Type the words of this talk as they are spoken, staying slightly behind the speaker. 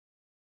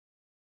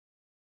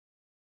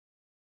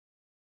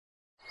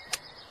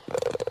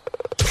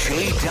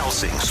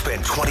Delsing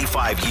spent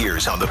 25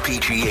 years on the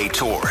PGA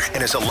Tour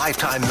and is a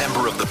lifetime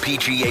member of the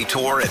PGA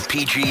Tour and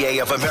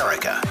PGA of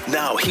America.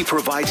 Now he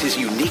provides his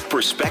unique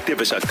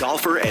perspective as a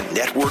golfer and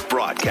network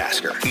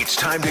broadcaster. It's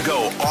time to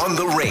go on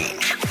the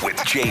range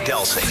with Jay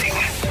Delsing.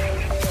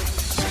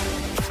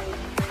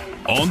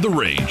 On the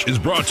Range is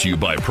brought to you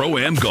by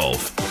Pro-Am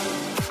Golf.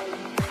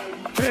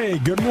 Hey,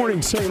 good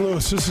morning, St.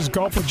 Louis. This is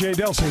Golf with Jay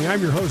Delsing.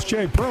 I'm your host,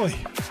 Jay Purley.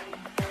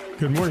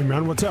 Good morning,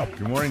 man. What's up?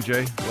 Good morning,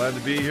 Jay. Glad to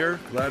be here.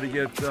 Glad to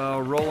get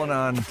rolling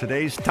on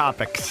today's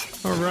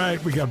topics. All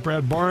right. We got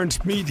Brad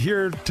Barnes meet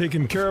here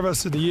taking care of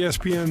us at the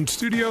ESPN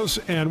studios,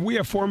 and we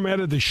have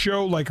formatted the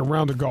show like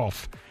Around the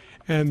Golf.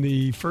 And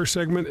the first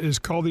segment is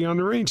called the On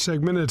the Range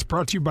segment. It's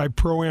brought to you by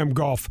Pro-Am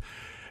Golf.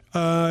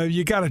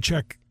 You got to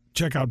check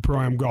out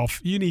Pro-Am Golf.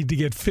 You need to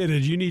get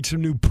fitted. You need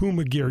some new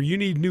Puma gear. You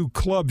need new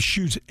clubs,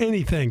 shoes,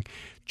 anything.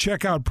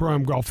 Check out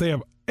Pro-Am Golf. They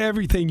have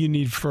everything you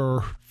need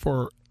for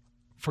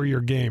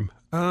your game.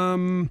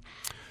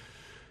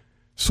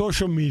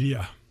 Social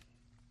media.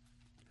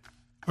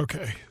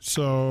 Okay,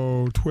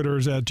 so Twitter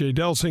is at Jay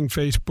Delsing.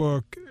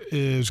 Facebook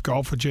is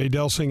Golf with Jay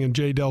Delsing and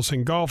Jay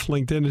Delsing Golf.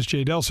 LinkedIn is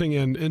Jay Delsing,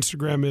 and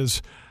Instagram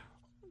is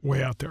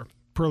way out there.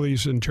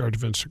 Pearlie's in charge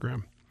of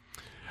Instagram.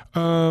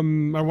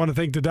 I want to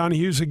thank the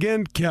Donahues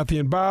again, Kathy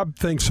and Bob.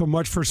 Thanks so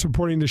much for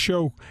supporting the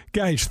show.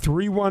 Guys,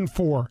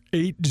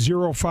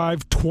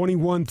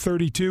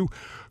 314-805-2132.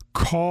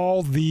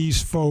 Call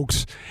these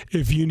folks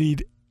if you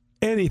need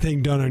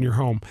anything done on your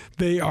home.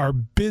 They are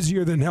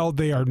busier than hell.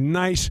 They are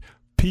nice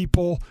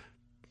people,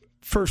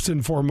 first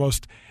and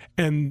foremost,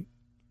 and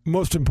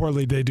most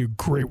importantly, they do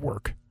great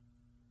work.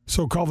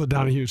 So call the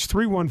Donahues,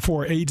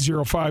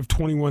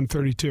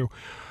 314-805-2132.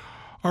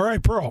 All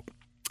right, Pearl.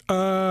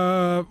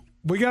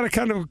 We got a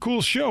kind of a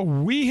cool show.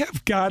 We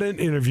have got an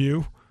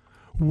interview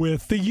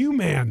with the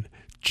U-Man,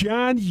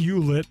 John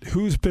Ulett,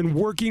 who's been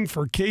working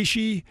for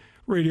KSHE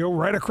Radio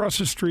right across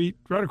the street,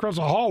 right across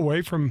the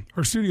hallway from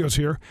our studios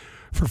here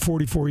for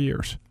 44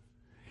 years.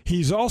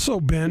 He's also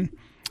been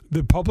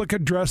the public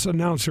address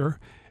announcer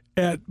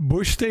at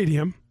Busch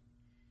Stadium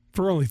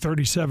for only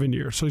 37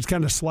 years, so he's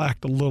kind of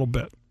slacked a little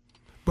bit.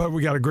 But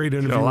we got a great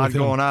interview. Got a lot with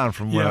him. going on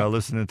from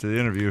listening to the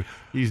interview.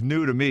 He's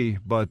new to me,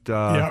 but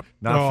not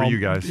for you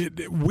guys.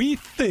 We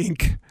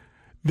think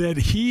that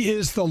he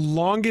is the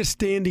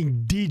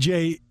longest-standing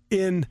DJ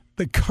in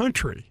the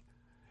country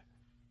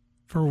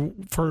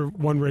for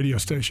one radio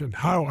station.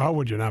 How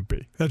would you not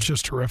be? That's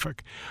just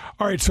terrific.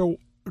 All right, so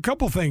a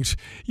couple things.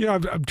 You know,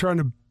 I'm trying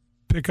to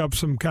pick up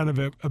some kind of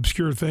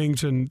obscure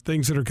things and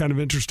things that are kind of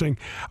interesting.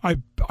 I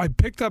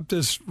picked up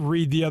this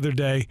read the other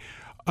day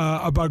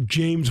about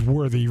James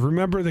Worthy.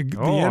 Remember the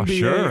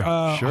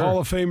NBA Hall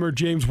of Famer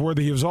James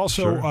Worthy? He was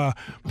also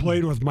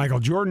played with Michael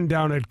Jordan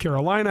down at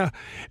Carolina,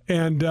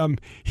 and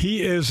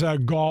he is a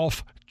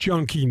golf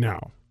junkie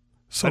now.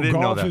 So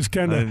golf is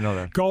kind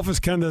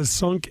of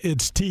sunk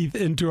its teeth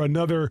into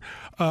another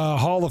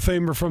Hall of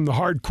Famer from the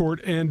hard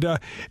court, and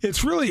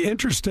it's really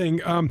interesting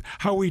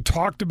how we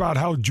talked about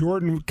how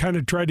Jordan kind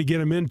of tried to get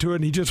him into it,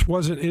 and he just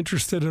wasn't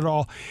interested at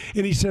all.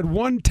 And he said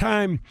one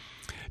time,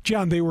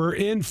 John, they were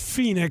in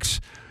Phoenix.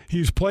 He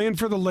was playing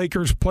for the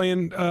Lakers,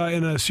 playing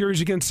in a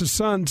series against the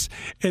Suns,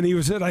 and he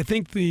was at, I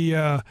think,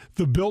 the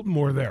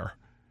Biltmore there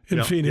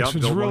in Phoenix.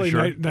 It's a really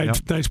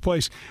nice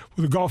place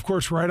with a golf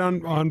course right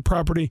on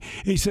property.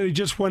 And he said he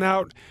just went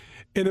out,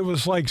 and it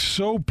was like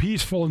so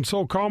peaceful and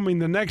so calming.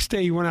 The next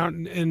day he went out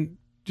and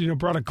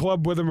brought a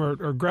club with him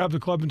or grabbed the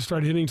club and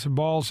started hitting some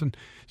balls and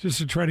just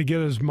to try to get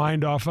his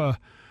mind off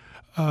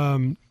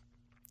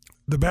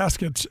the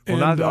baskets.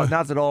 Well, and,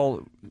 not that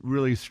all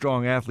really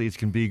strong athletes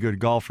can be good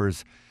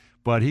golfers,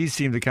 but he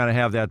seemed to kind of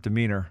have that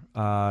demeanor,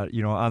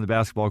 on the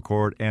basketball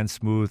court, and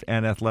smooth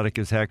and athletic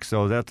as heck.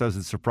 So that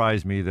doesn't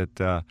surprise me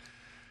that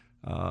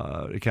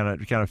it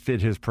kind of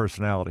fit his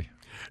personality.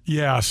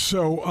 Yeah.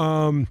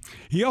 So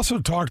he also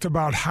talked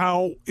about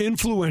how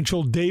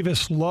influential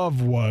Davis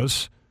Love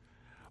was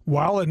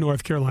while at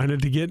North Carolina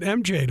to get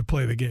MJ to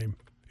play the game.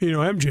 You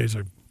know,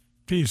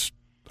 he's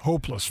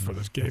hopeless for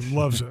this game.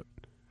 Loves it.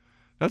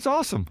 That's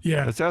awesome.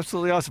 Yeah, that's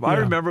absolutely awesome. Yeah. I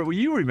remember. Well,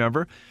 you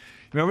remember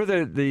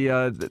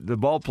the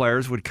ball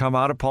players would come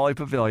out of Pauley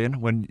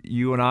Pavilion when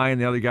you and I and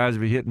the other guys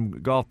would be hitting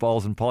golf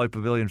balls in Pauley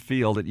Pavilion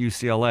Field at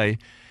UCLA,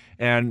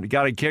 and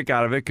got a kick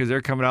out of it because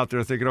they're coming out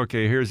there thinking,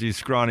 okay, here's these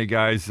scrawny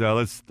guys.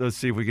 Let's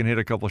see if we can hit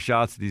a couple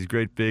shots. These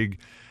great big,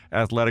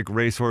 athletic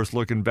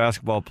racehorse-looking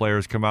basketball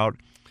players come out,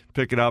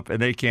 pick it up,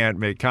 and they can't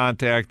make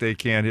contact. They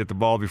can't hit the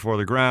ball before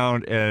the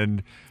ground,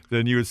 and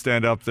then you would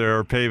stand up there,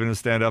 or Pavin would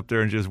stand up there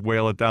and just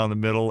wail it down the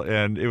middle.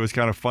 And it was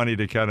kind of funny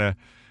to kind of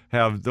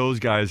have those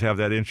guys have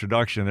that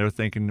introduction. They're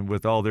thinking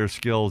with all their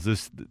skills,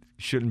 this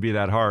shouldn't be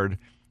that hard.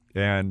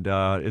 And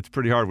it's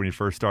pretty hard when you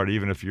first start,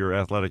 even if you're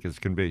athletic as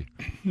can be.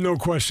 No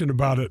question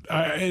about it.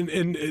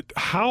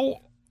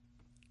 How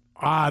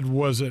odd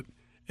was it,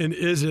 and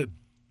is it,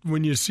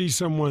 when you see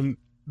someone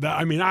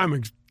that,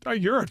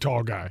 you're a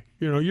tall guy.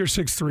 You know, you're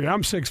 6'3",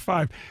 I'm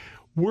 6'5".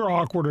 We're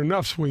awkward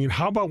enough swinging.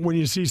 How about when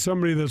you see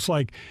somebody that's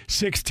like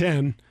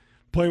 6'10",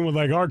 playing with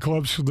like our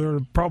clubs, so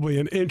they're probably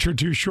an inch or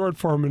two short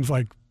for them, and it's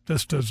like,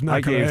 this does not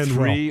I going to gave end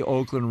 3 well.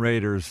 Oakland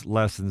Raiders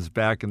lessons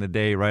back in the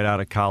day right out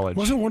of college.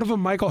 Wasn't one of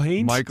them Michael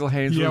Haynes? Michael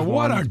Haynes yeah, was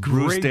what one. a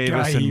Bruce great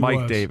Davis guy and he Mike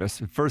was.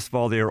 Davis. First of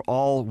all, they are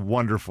all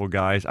wonderful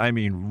guys. I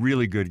mean,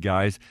 really good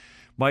guys.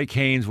 Mike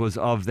Haynes was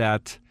of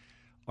that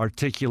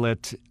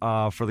articulate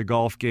for the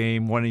golf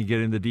game, wanting to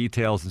get into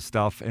details and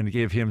stuff, and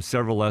gave him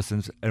several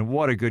lessons. And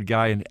what a good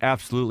guy, and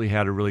absolutely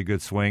had a really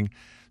good swing.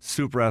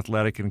 Super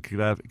athletic and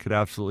could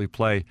absolutely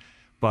play.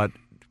 But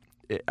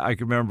I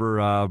can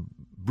remember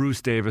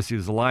Bruce Davis, he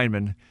was a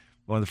lineman.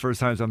 One of the first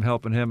times I'm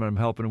helping him, and I'm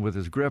helping him with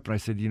his grip. And I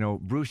said,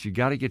 Bruce, you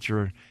got to get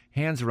your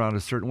hands around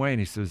a certain way. And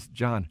he says,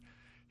 John,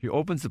 he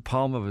opens the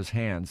palm of his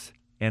hands,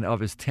 and of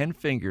his 10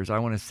 fingers, I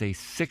want to say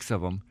 6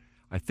 of them,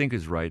 I think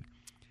is right,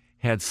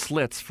 had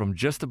slits from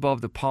just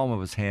above the palm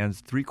of his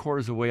hands, 3/4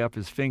 of the way up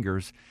his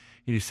fingers.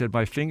 And he said,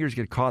 my fingers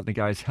get caught in the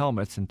guys'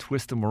 helmets and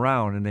twist them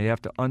around, and they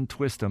have to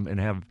untwist them and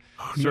have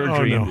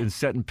surgery and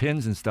setting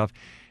pins and stuff.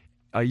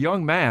 A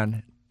young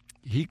man,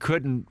 he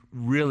couldn't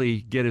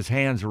really get his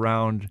hands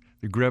around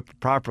the grip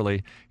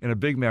properly. And a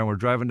big man, we're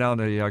driving down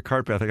the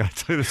cart path. I got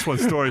to tell you this one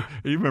story.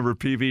 You remember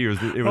PV? It was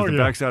the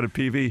backside of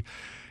PV.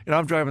 And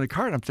I'm driving the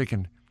cart, and I'm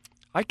thinking,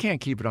 I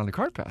can't keep it on the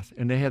cart path.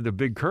 And they had the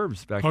big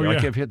curbs back there. I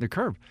kept hitting the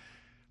curb.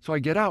 So I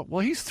get out.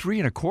 Well, he's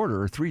 3.25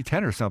 or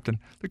 3.10 or something.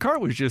 The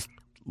cart was just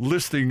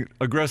listing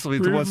aggressively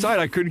to one side.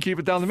 I couldn't keep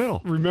it down the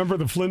middle. Remember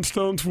the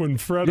Flintstones when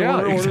Fred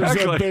orders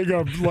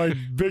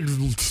that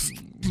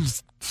big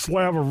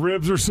slab of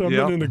ribs or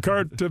something, and the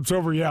cart tips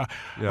over? Yeah.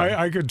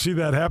 I could see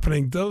that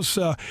happening. Those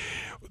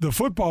the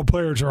football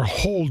players are a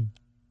whole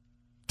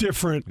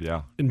different,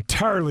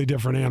 entirely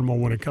different animal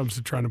when it comes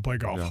to trying to play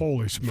golf. Yeah.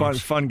 Holy smokes.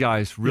 Fun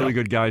guys, really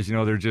good guys.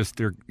 They're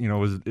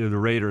the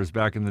Raiders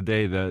back in the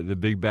day, the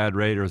big bad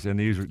Raiders, and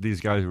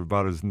these guys were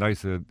about as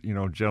nice a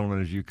gentlemen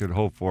as you could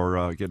hope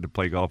for getting to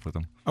play golf with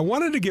them. I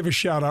wanted to give a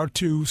shout out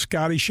to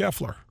Scotty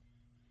Scheffler,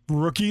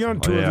 rookie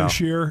on tour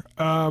this year.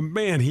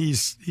 Man,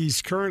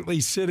 he's currently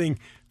sitting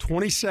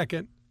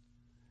 22nd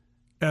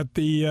at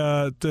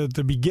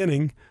the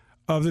beginning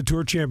of the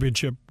Tour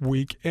Championship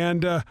week,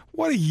 and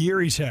what a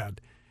year he's had.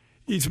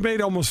 He's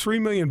made almost $3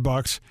 million.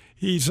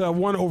 He's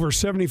won over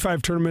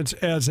 75 tournaments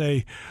as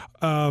as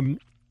an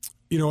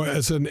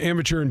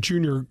amateur and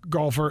junior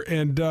golfer,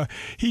 and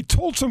he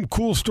told some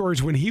cool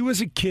stories when he was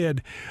a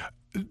kid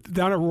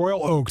down at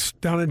Royal Oaks,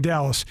 down in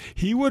Dallas.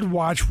 He would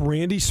watch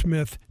Randy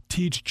Smith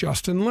teach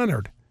Justin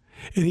Leonard,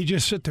 and he'd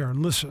just sit there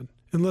and listen.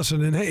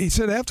 And he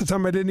said half the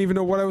time I didn't even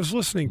know what I was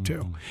listening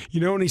to.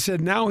 And he said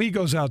now he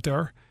goes out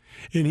there,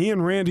 and he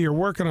and Randy are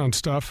working on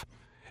stuff,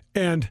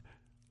 and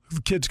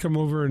the kids come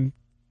over and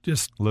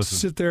just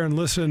sit there and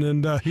listen.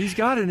 And he's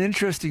got an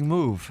interesting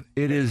move.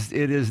 It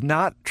is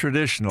not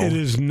traditional. It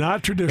is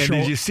not traditional.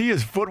 And did you see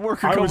his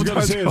footwork? I was going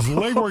to say his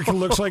leg work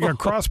looks like a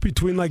cross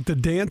between like the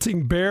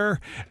dancing bear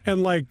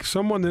and like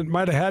someone that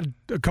might have had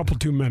a couple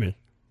too many.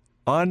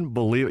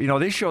 Unbelievable.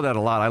 They show that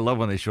a lot. I love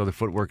when they show the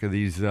footwork of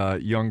these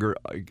younger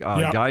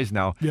guys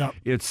now. Yeah.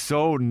 It's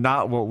so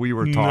not what we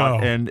were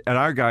taught. No. And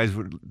our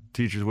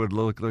teachers would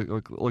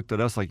looked at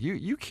us like,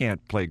 you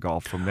can't play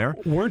golf from there.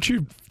 Weren't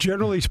you,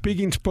 generally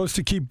speaking, supposed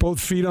to keep both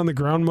feet on the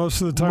ground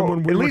most of the time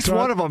when we were at least taught?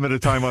 One of them at a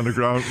time on the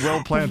ground,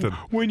 well planted.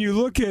 When you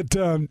look at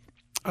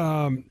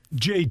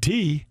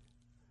JT,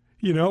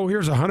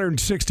 here's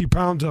 160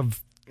 pounds of,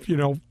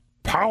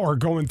 power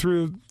going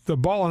through the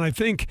ball. And I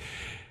think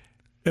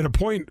at a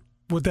point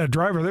with that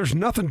driver, there's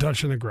nothing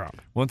touching the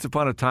ground. Once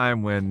upon a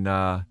time when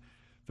the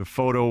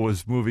photo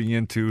was moving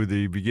into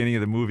the beginning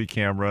of the movie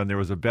camera, and there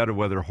was a bet of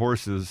whether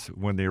horses,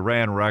 when they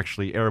ran, were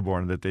actually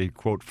airborne, that they,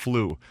 quote,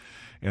 flew.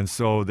 And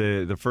so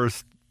the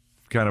first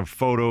kind of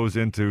photos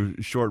into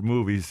short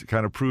movies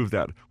kind of prove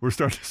that. We're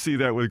starting to see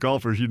that with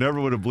golfers. You never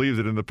would have believed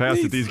it in the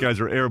past that these guys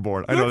are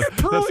airborne. I know look at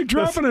Pearlie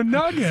dropping a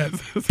nugget.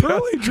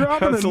 Pearlie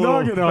dropping a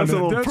nugget on it. That's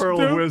a little pearl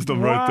of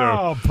wisdom right there.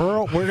 Wow,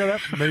 Pearl. We're going to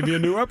have maybe a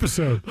new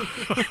episode.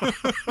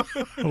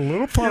 A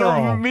little pearl.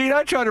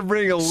 I try to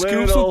bring a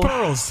Scoops little. of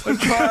pearls.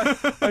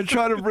 I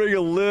try to bring a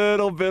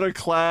little bit of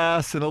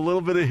class and a little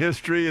bit of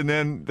history, and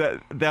then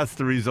that's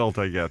the result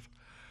I get.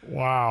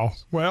 Wow.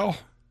 Well,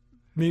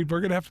 we're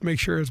going to have to make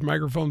sure his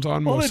microphone's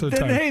on most of the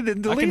time. Hey,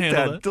 then delete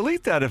that.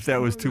 Delete that if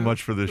that was too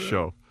much for this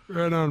show.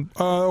 Right on.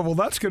 Well,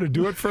 that's going to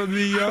do it for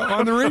the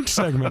On the Range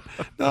segment.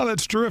 No,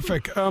 that's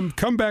terrific.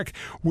 Come back.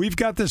 We've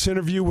got this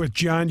interview with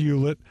John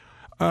Ulett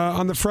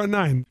on the front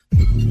nine.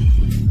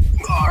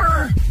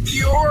 Are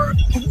your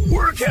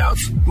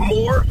workouts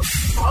more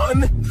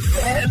fun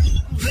than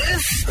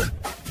this?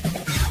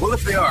 Well,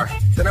 if they are,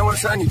 then I want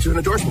to sign you to an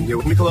endorsement deal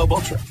with Michelob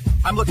Ultra.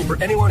 I'm looking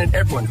for anyone and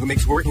everyone who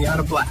makes working out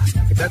a blast.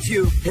 If that's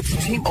you, hit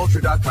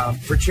TeamUltra.com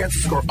for a chance to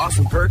score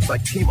awesome perks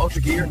like Team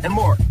Ultra gear and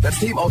more. That's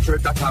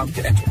TeamUltra.com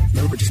to enter.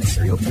 No purchase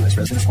necessary. Open U.S.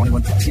 residents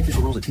 21 plus. See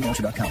official rules at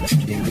TeamUltra.com.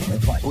 Message data may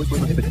apply. Always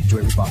prohibited. Enjoy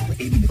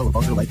responsibly. AB Michelob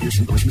Ultra Light Beer,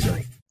 St. Louis,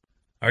 Missouri.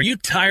 Are you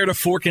tired of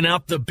forking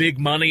out the big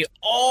money,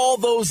 all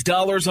those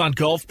dollars on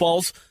golf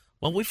balls?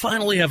 Well, we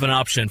finally have an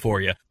option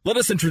for you. Let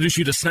us introduce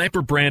you to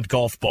Sniper brand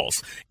golf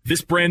balls.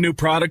 This brand new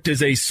product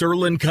is a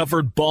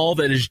Surlyn-covered ball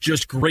that is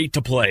just great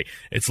to play.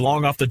 It's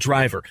long off the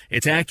driver,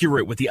 it's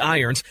accurate with the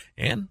irons,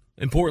 and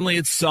importantly,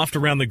 it's soft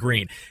around the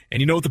green.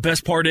 And you know what the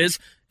best part is?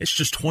 It's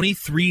just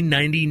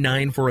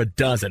 $23.99 for a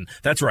dozen.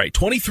 That's right,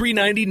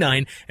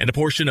 $23.99, and a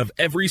portion of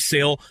every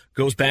sale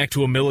goes back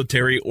to a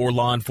military or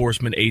law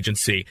enforcement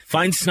agency.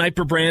 Find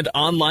Sniper Brand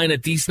online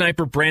at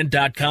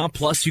thesniperbrand.com.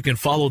 Plus, you can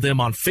follow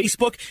them on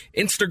Facebook,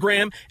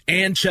 Instagram,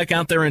 and check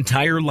out their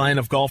entire line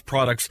of golf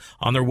products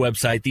on their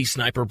website,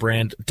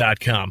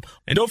 thesniperbrand.com.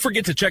 And don't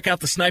forget to check out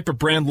the Sniper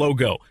Brand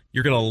logo.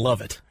 You're going to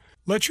love it.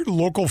 Let your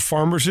local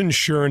farmer's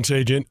insurance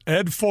agent,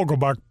 Ed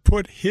Fogelbach,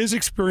 put his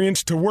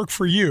experience to work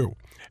for you.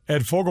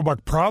 Ed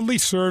Fogelbach proudly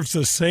serves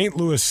the St.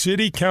 Louis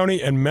City,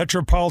 County, and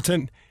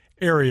metropolitan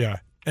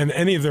area and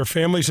any of their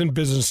families and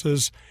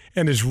businesses,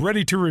 and is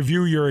ready to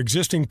review your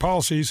existing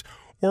policies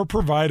or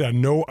provide a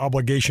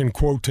no-obligation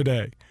quote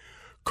today.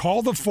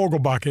 Call the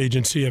Fogelbach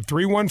Agency at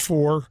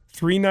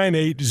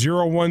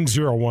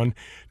 314-398-0101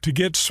 to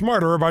get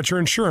smarter about your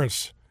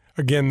insurance.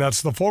 Again,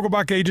 that's the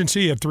Fogelbach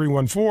Agency at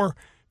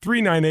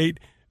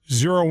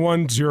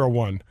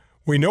 314-398-0101.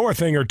 We know a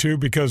thing or two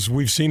because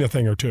we've seen a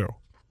thing or two.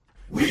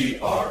 We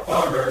are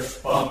farmers.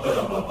 Bum,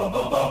 ba-dum, bum, bum,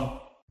 bum, bum.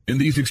 In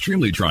these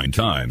extremely trying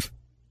times,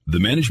 the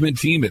management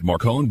team at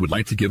Marcone would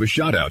like to give a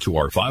shout out to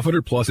our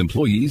 500-plus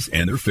employees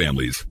and their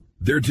families.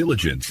 Their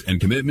diligence and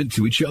commitment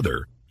to each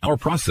other, our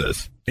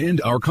process,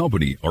 and our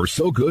company are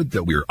so good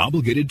that we are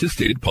obligated to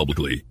state it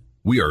publicly.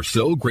 We are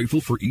so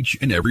grateful for each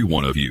and every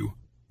one of you.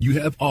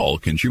 You have all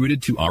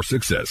contributed to our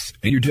success,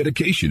 and your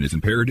dedication is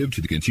imperative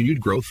to the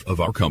continued growth of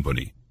our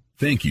company.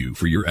 Thank you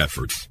for your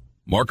efforts.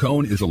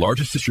 Marcone is the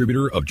largest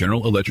distributor of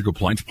general electric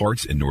appliance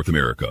parts in North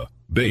America,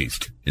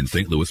 based in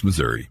St. Louis,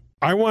 Missouri.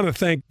 I want to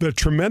thank the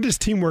tremendous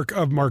teamwork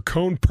of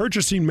Marcone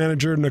Purchasing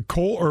Manager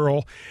Nicole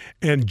Earle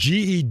and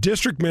GE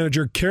District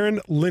Manager Karen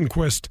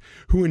Lindquist,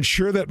 who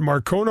ensure that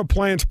Marcone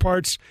Appliance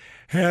Parts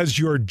has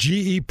your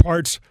GE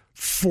parts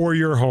for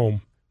your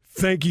home.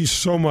 Thank you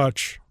so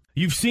much.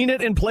 You've seen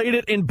it and played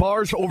it in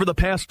bars over the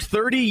past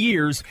 30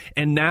 years,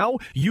 and now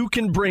you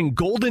can bring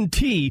Golden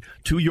Tee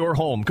to your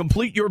home.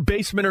 Complete your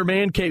basement or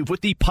man cave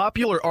with the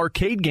popular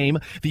arcade game,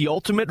 The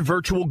Ultimate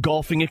Virtual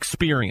Golfing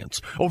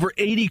Experience. Over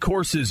 80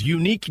 courses,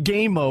 unique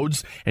game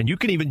modes, and you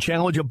can even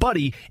challenge a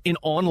buddy in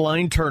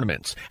online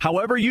tournaments.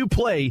 However you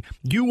play,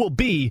 you will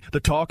be the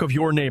talk of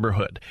your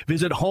neighborhood.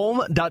 Visit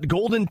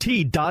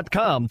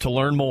home.goldentee.com to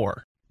learn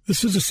more.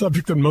 This is a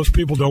subject that most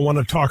people don't want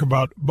to talk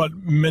about, but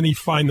many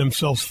find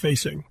themselves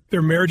facing.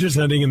 Their marriage is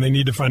ending and they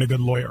need to find a good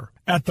lawyer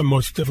at the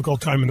most difficult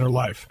time in their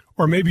life.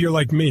 Or maybe you're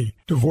like me,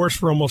 divorced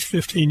for almost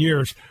 15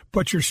 years,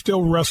 but you're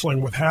still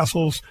wrestling with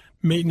hassles,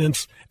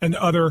 maintenance, and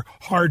other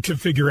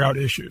hard-to-figure-out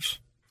issues.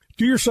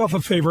 Do yourself a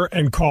favor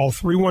and call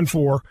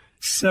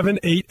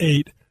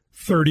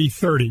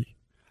 314-788-3030.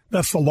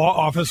 That's the law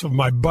office of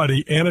my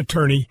buddy and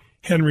attorney,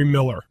 Henry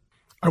Miller.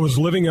 I was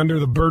living under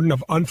the burden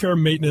of unfair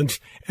maintenance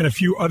and a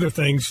few other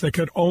things that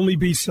could only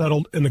be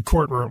settled in the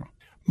courtroom.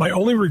 My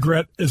only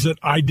regret is that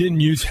I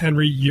didn't use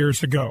Henry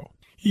years ago.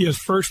 He is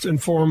first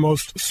and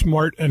foremost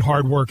smart and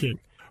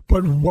hardworking.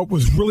 But what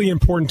was really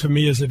important to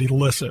me is that he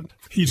listened.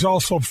 He's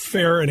also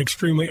fair and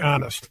extremely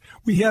honest.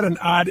 We had an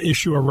odd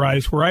issue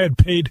arise where I had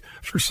paid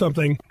for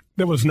something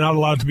that was not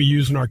allowed to be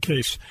used in our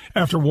case.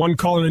 After one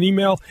call and an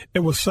email, it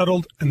was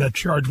settled and that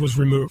charge was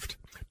removed.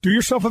 Do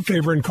yourself a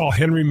favor and call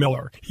Henry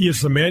Miller. He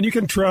is the man you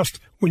can trust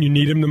when you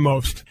need him the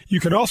most.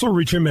 You can also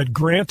reach him at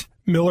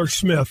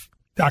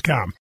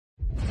grantmillersmith.com.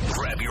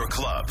 Grab your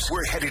clubs.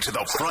 We're headed to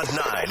the front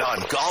nine on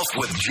Golf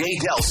with Jay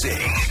Delsing.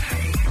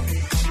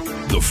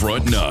 The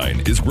Front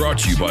Nine is brought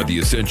to you by the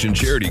Ascension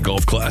Charity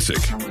Golf Classic.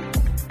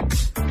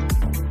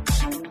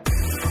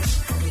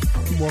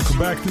 Welcome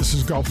back. This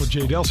is Golf with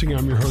Jay Delsing.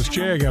 I'm your host,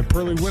 Jay. I got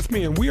Pearlie with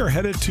me, and we are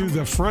headed to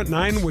the front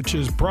nine, which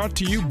is brought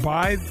to you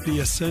by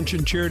the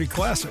Ascension Charity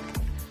Classic.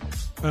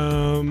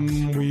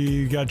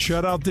 We got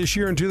shut out this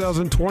year in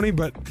 2020,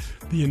 but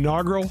the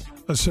inaugural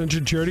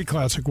Ascension Charity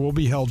Classic will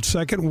be held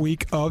second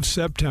week of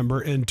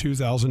September in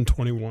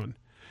 2021.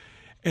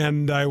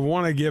 And I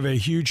want to give a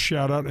huge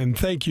shout out and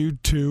thank you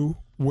to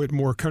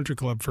Whitmore Country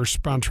Club for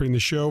sponsoring the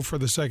show for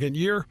the second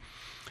year.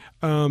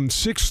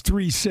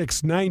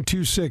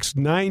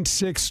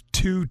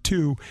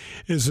 636-926-9622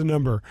 is the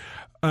number.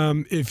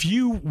 If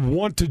you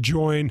want to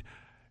join,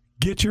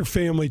 get your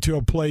family to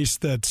a place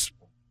that's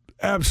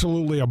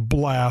absolutely a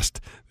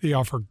blast. They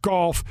offer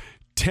golf,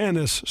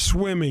 tennis,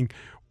 swimming,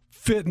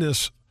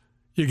 fitness.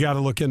 You got to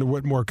look into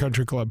Whitmore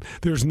Country Club.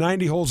 There's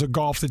 90 holes of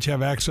golf that you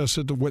have access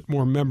to the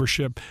Whitmore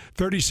membership,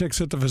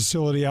 36 at the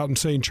facility out in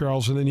St.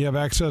 Charles, and then you have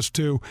access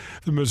to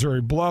the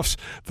Missouri Bluffs,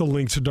 the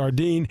Links of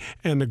Dardenne,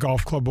 and the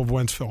Golf Club of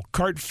Wentzville.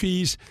 Cart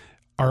fees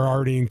are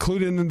already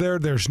included in there.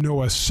 There's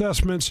no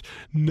assessments,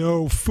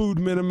 no food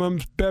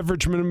minimums,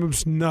 beverage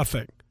minimums,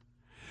 nothing.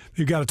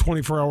 They've got a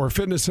 24-hour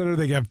fitness center.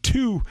 They have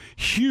 2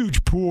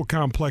 huge pool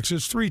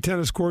complexes, 3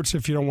 tennis courts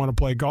if you don't want to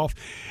play golf.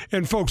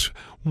 And, folks,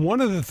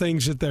 one of the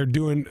things that they're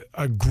doing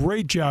a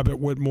great job at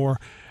Whitmore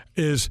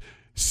is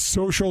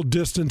social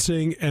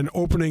distancing and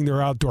opening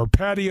their outdoor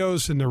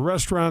patios and their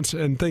restaurants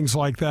and things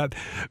like that.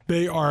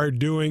 They are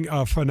doing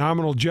a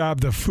phenomenal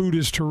job. The food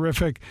is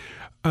terrific.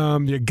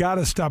 You got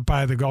to stop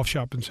by the golf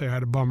shop and say hi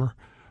to Bummer.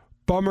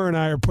 Bummer and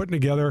I are putting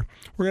together,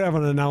 we're going to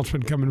have an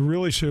announcement coming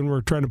really soon.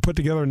 We're trying to put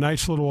together a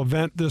nice little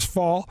event this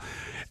fall,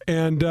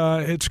 and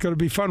it's going to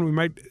be fun. We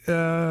might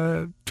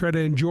try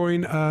to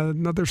join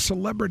another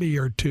celebrity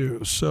or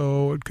two,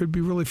 so it could be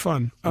really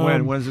fun.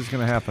 When's this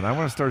going to happen? I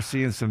want to start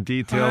seeing some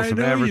details, some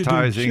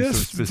advertising, some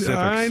specifics.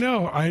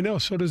 I know.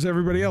 So does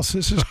everybody else.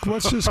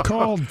 What's this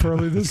called,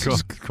 Pearlie? This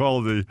is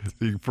called the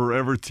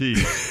Forever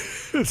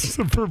Tease. It's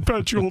the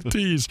perpetual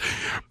tease.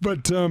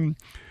 But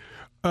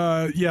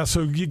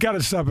so you got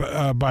to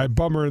stop by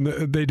Bummer, and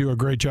they do a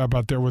great job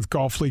out there with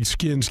golf league,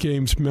 skins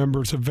games,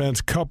 members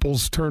events,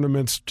 couples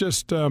tournaments.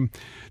 Just a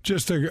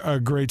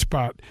great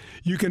spot.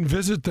 You can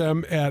visit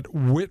them at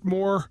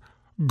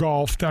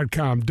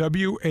WhitmoreGolf.com.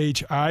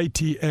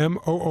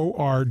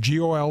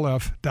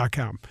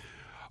 WhitmoorGolf.com.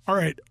 All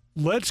right,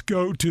 let's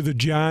go to the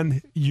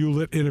John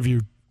Ulett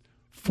interview.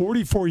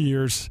 44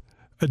 years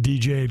a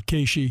DJ at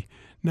KC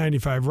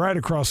 95, right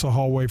across the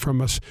hallway from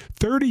us.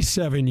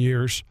 37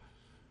 years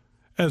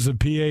as a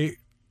PA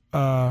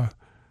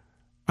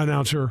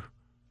announcer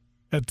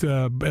at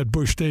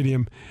Busch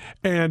Stadium.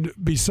 And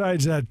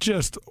besides that,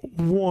 just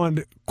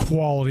one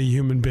quality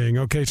human being.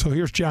 Okay, so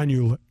here's John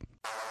Ulett.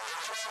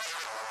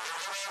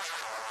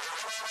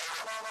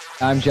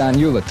 I'm John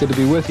Ulett. Good to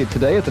be with you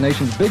today at the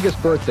nation's biggest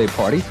birthday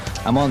party.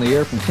 I'm on the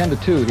air from 10 to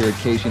 2 here at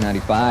KC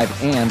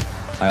 95, and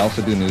I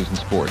also do news and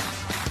sports.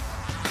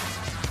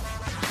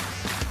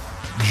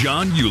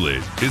 John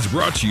Ulett is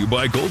brought to you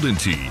by Golden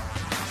Tee.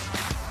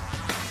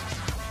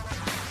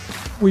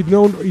 We've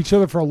known each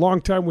other for a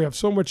long time. We have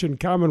so much in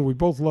common. We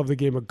both love the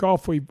game of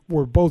golf.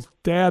 We're both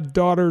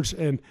daughters,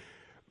 and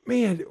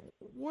man,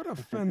 what a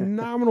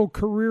phenomenal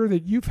career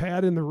that you've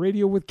had in the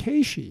radio with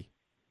KC.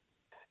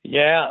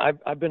 Yeah,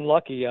 I've been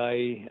lucky.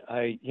 I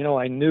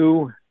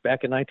knew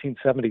back in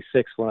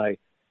 1976 when I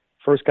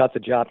first got the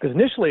job, because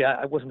initially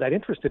I wasn't that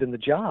interested in the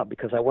job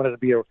because I wanted to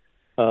be a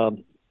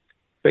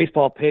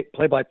baseball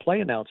play-by-play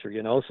announcer,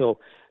 so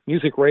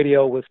music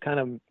radio was kind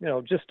of,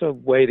 just a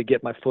way to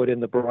get my foot in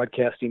the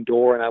broadcasting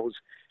door. And I was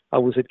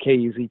at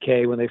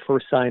KEZK when they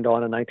first signed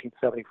on in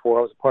 1974.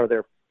 I was a part of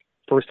their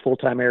first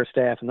full-time air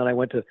staff. And then I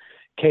went to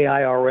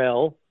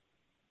KIRL,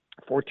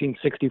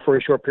 1460 for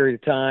a short period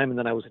of time. And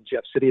then I was in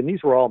Jeff City. And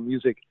these were all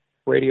music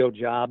radio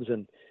jobs.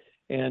 So,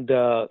 I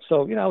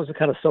was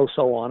kind of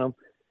so-so on them.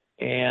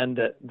 And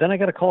then I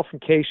got a call from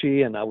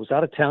KC, and I was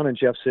out of town in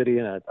Jeff City,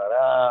 and I thought,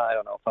 I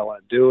don't know if I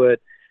want to do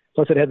it.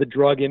 Plus, it had the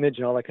drug image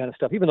and all that kind of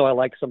stuff, even though I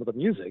like some of the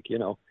music,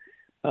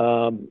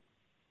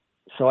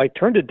 So I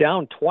turned it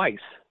down twice,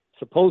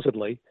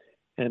 supposedly.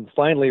 And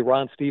finally,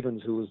 Ron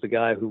Stevens, who was the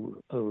guy who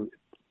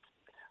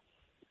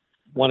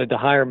wanted to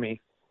hire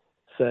me,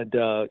 said,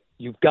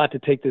 you've got to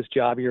take this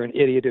job. You're an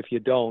idiot if you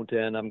don't.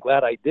 And I'm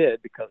glad I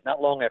did, because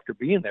not long after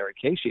being there at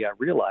KC, I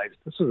realized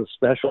this was a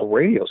special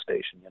radio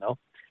station,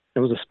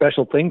 There was a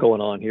special thing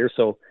going on here.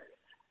 So,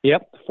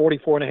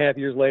 44 and a half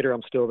years later,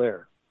 I'm still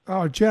there.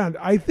 John,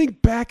 I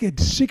think back at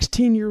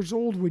 16 years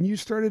old when you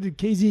started at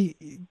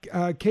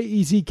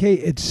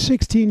KEZK at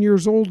 16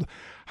 years old,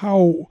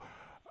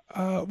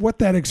 what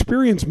that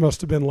experience must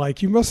have been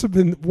like. You must have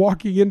been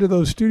walking into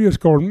those studios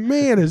going,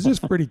 man, is this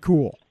pretty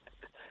cool?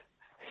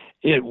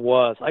 It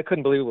was. I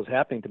couldn't believe it was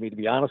happening to me, to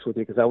be honest with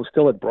you, because I was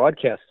still at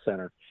Broadcast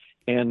Center.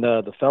 And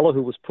the fellow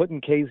who was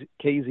putting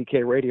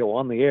KEZK radio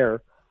on the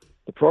air,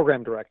 the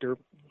program director,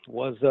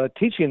 was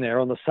teaching there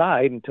on the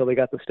side until they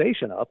got the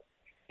station up.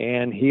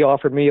 And he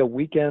offered me a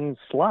weekend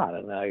slot.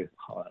 And I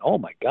thought, oh,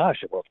 my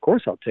gosh, well, of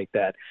course I'll take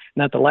that.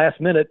 And at the last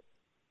minute,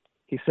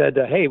 he said,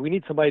 hey, we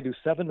need somebody to do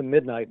 7 to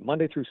midnight,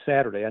 Monday through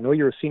Saturday. I know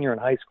you're a senior in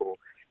high school.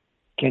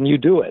 Can you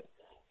do it?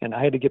 And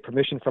I had to get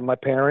permission from my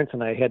parents,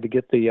 and I had to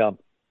get the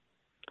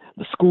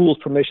school's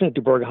permission at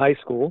DuBourg High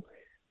School.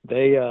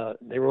 They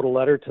wrote a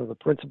letter to the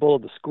principal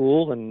of the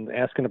school and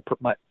asking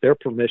their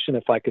permission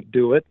if I could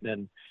do it.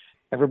 And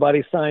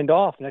everybody signed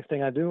off. Next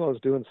thing I knew, I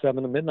was doing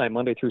 7 to midnight,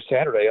 Monday through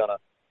Saturday on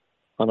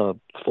a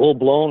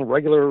full-blown,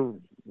 regular,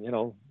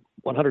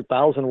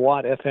 100,000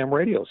 watt FM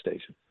radio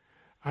station.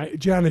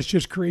 John, it's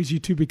just crazy,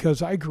 too,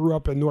 because I grew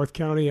up in North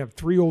County. I have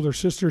 3 older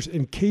sisters,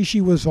 and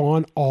KC was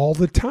on all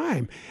the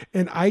time.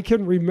 And I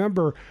can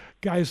remember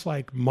guys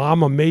like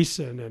Mama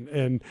Mason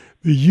and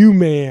the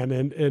U-Man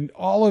and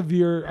all of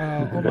your,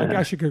 oh, my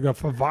gosh, you could go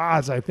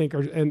Favaz, I think.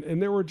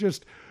 And there were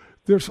just,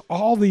 there's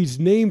all these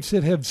names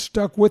that have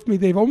stuck with me.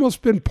 They've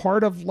almost been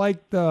part of,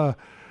 like, the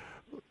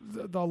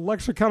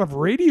lexicon of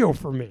radio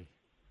for me.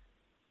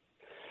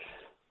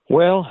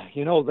 Well, I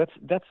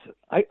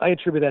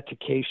attribute that to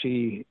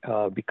KC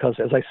because,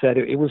 as I said,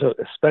 it was a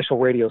special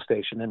radio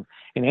station, and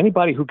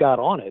anybody who got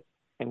on it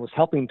and was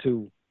helping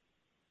to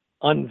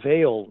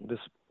unveil this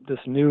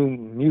new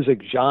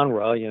music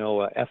genre,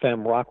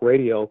 FM rock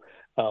radio,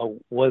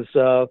 was,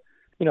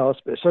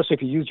 especially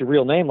if you used your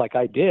real name like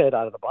I did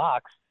out of the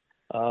box,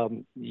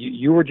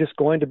 you were just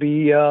going to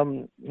be,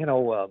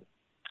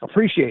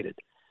 appreciated.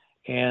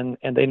 and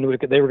they knew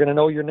they were going to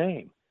know your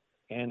name.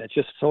 And it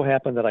just so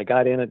happened that I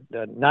got in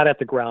not at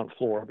the ground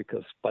floor,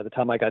 because by the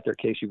time I got there,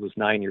 Casey was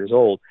 9 years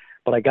old.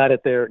 But I got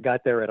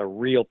there at a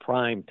real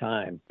prime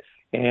time,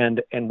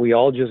 and we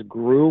all just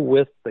grew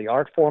with the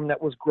art form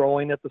that was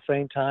growing at the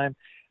same time.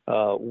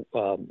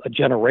 A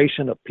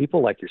generation of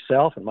people like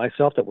yourself and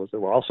myself that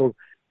were also,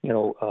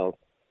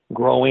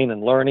 growing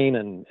and learning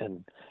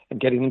and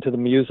getting into the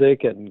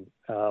music, and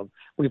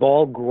we've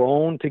all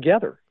grown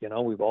together.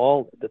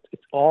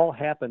 It's all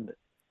happened.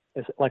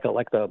 It's like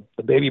the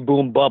baby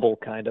boom bubble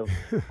kind of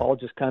all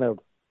just kind of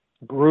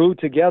grew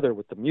together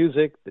with the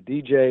music, the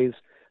DJs,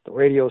 the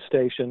radio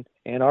station,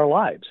 and our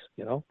lives,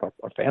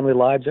 our family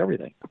lives,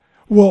 everything.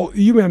 Well,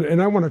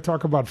 and I want to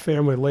talk about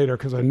family later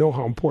because I know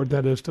how important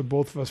that is to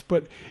both of us,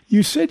 but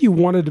you said you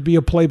wanted to be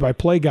a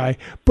play-by-play guy,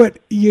 but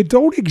you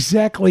don't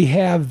exactly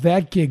have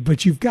that gig,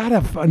 but you've got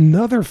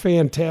another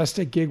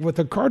fantastic gig with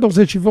the Cardinals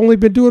that you've only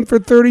been doing for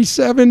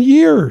 37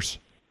 years.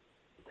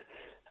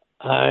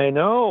 I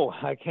know.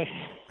 I can't.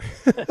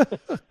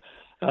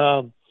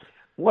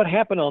 What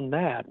happened on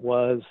that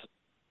was,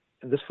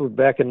 this was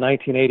back in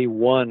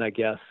 1981, I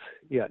guess.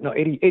 Yeah, no,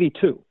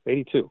 82.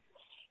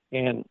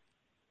 And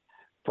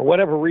for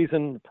whatever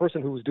reason, the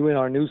person who was doing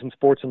our news and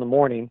sports in the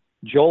morning,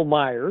 Joel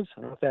Myers,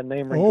 I don't know if that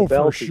name rings a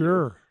bell. Oh, for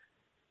sure.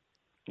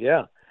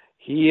 Yeah.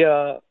 He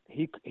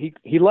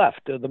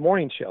left the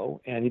morning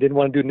show, and he didn't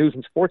want to do news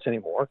and sports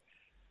anymore.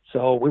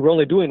 So we were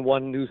only doing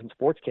one news and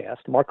sports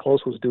cast. Mark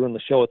Close was doing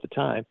the show at the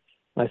time.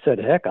 And I said,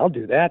 heck, I'll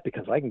do that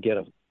because I can get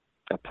a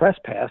press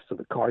pass to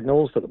the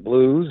Cardinals, to the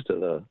Blues, to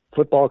the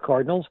football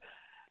Cardinals.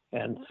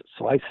 And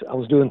so I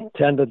was doing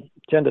 10 to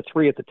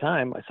 3 at the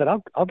time. I said,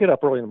 I'll get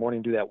up early in the morning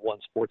and do that one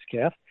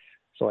sportscast.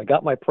 So I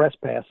got my press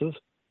passes.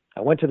 I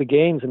went to the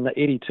games in the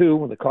 82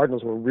 when the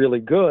Cardinals were really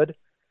good.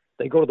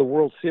 They go to the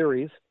World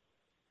Series.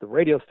 The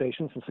radio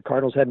station, since the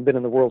Cardinals hadn't been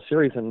in the World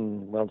Series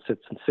since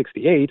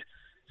 68,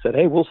 said,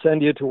 hey, we'll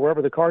send you to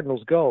wherever the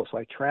Cardinals go. So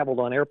I traveled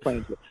on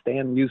airplanes with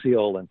Stan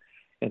Musial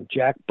and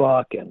Jack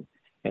Buck and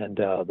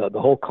the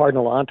whole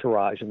Cardinal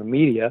entourage and the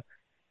media.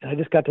 And I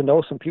just got to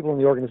know some people in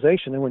the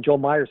organization. And when Joel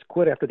Myers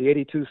quit after the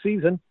 82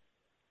 season,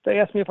 they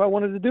asked me if I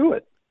wanted to do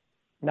it.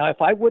 Now,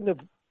 if I wouldn't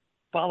have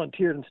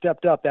volunteered and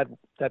stepped up that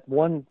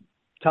one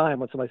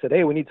time when somebody said,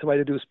 hey, we need somebody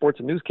to do a sports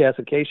and newscast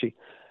at Casey,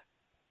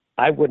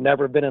 I would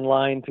never have been in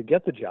line to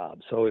get the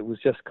job. So it was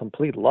just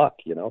complete luck,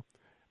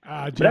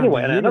 But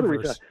anyway, and another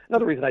reason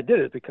I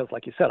did it is because,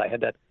 like you said, I had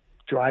that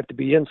drive to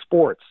be in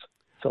sports.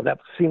 So that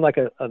seemed like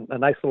a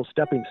nice little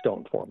stepping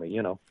stone for me,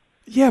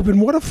 Yeah, but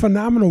what a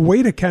phenomenal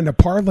way to kind of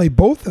parlay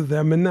both of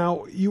them. And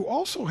now you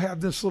also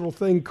have this little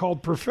thing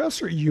called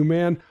Professor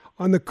U-Man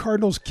on the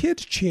Cardinals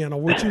Kids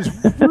channel, which is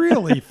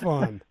really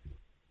fun.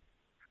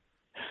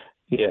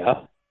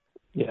 Yeah.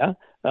 Yeah,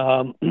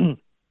 that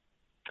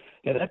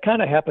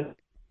kind of happened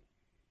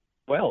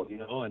well,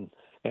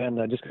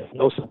 and I just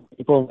know some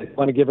people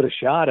want to give it a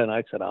shot. And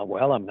I said,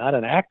 well, I'm not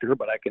an actor,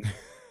 but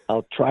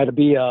I'll try to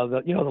be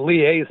the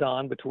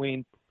liaison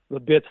between the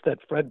bits that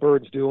Fred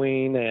Bird's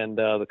doing and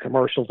the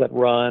commercials that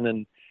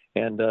run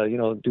and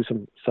do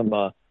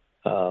some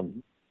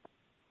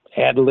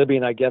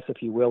ad-libbing, I guess,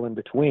 if you will, in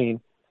between.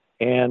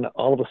 And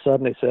all of a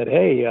sudden they said,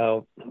 hey,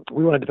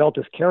 we want to develop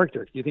this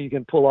character. Do you think you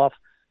can pull off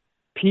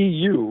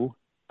PU,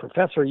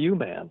 Professor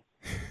U-Man?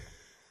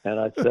 And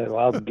I said, well,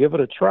 I'll give it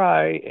a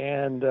try.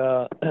 And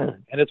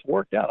it's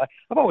worked out.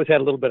 I've always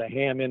had a little bit of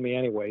ham in me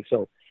anyway.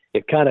 So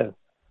it kind of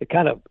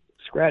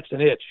scratched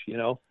an itch,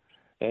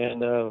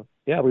 and,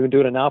 yeah, we've been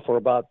doing it now for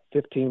about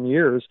 15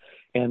 years.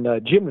 And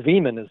Jim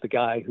Veman is the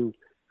guy who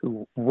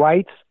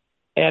writes,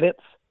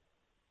 edits,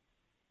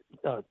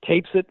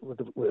 tapes it,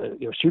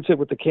 shoots it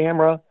with the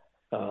camera,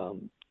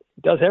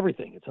 does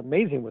everything. It's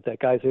amazing what that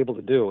guy's able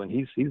to do. And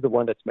he's the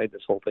one that's made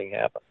this whole thing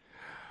happen.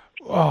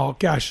 Oh,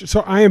 gosh.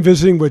 So I am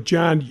visiting with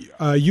John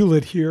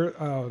Ulett here.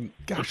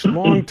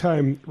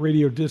 Longtime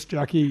radio disc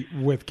jockey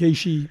with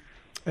KC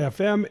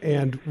FM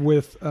and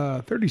with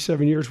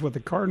 37 years with the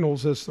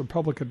Cardinals as the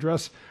public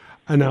address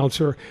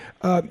announcer.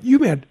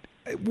 Man,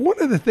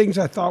 one of the things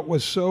I thought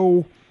was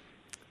so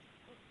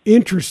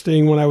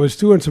interesting when I was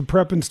doing some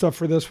prep and stuff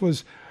for this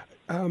was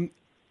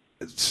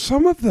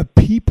some of the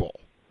people,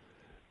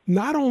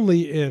 not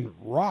only in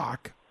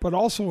rock, but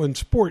also in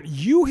sport,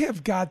 you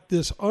have got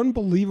this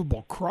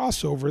unbelievable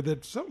crossover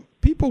that some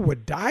people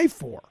would die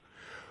for.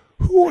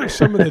 Who are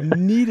some of the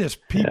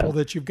neatest people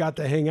that you've got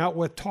to hang out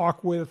with,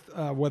 talk with,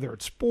 whether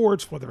it's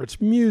sports, whether it's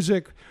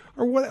music,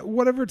 or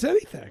whatever it's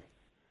anything?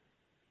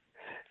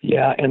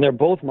 Yeah, and they're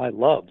both my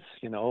loves,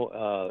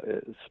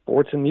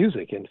 sports and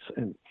music, and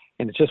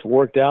it just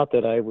worked out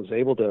that I was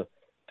able to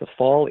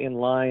fall in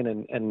line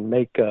and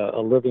make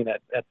a living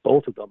at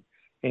both of them.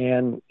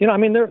 And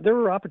there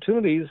were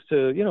opportunities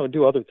to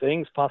do other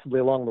things possibly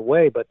along the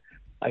way, but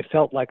I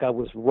felt like I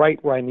was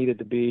right where I needed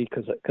to be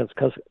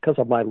because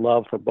of my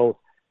love for both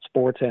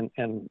sports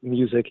and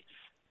music.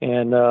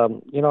 And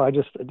I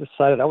just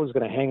decided I was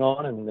going to hang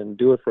on and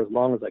do it for as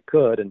long as I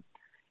could. And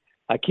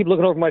I keep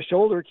looking over my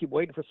shoulder, keep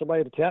waiting for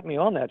somebody to tap me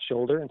on that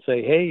shoulder and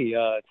say, hey,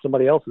 it's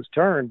somebody else's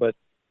turn. But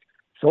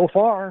so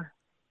far,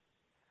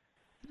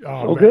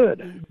 so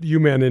good. You,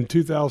 man, in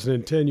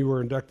 2010, you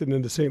were inducted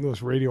into St.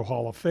 Louis Radio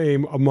Hall of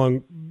Fame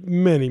among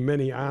many,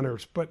 many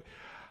honors. But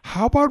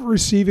how about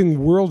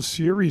receiving World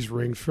Series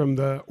rings from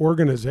the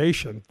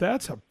organization?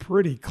 That's a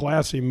pretty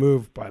classy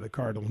move by the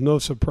Cardinals. No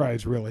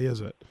surprise, really,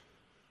 is it?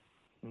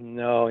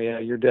 No, yeah,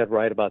 you're dead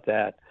right about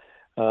that.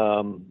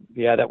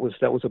 Yeah, that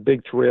was a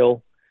big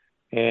thrill,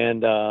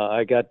 and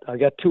I got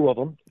two of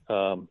them.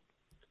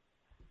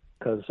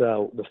 Because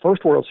the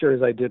first World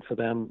Series I did for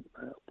them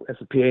as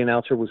a PA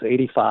announcer was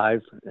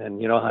 '85,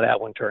 and you know how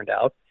that one turned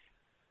out.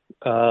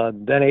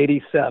 Then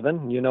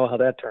 '87, you know how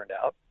that turned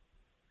out.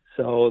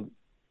 So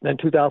then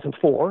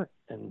 2004,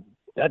 and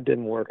that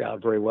didn't work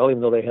out very well,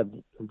 even though they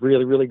had a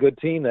really, really good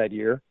team that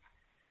year.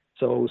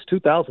 So it was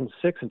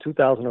 2006 and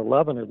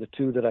 2011 are the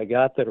two that I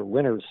got that are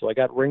winners. So I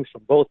got rings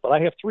from both, but I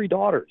have three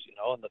daughters, you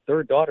know, and the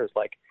third daughter's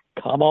like,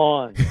 come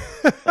on,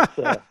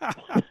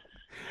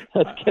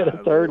 let's get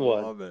a third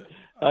one.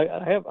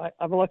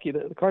 I'm lucky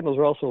that the Cardinals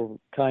are also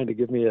kind to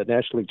give me a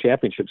National League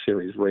Championship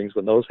Series rings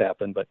when those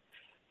happen, but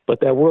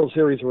that World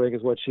Series ring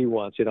is what she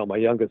wants. You know, my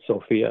youngest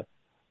Sophia.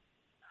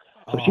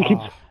 So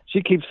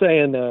she keeps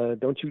saying,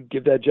 "Don't you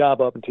give that job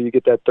up until you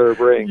get that third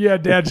ring." Yeah,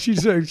 Dad,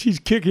 she's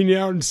kicking you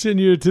out and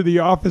sending you to the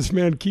office,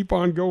 man. Keep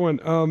on going.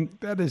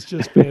 That is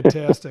just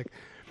fantastic.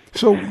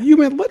 So,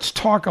 let's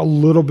talk a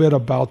little bit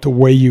about the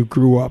way you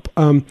grew up.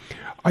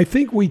 I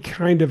think we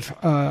kind of,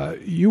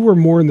 you were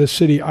more in the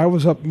city. I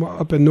was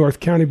up in North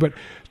County, but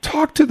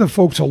talk to the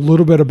folks a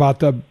little bit about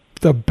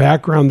the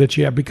background that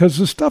you have, because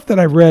the stuff that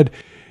I read,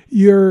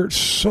 you're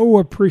so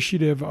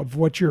appreciative of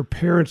what your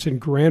parents and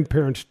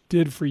grandparents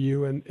did for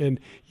you. And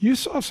you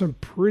saw some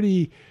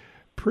pretty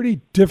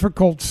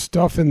difficult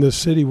stuff in the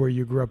city where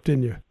you grew up,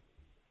 didn't you?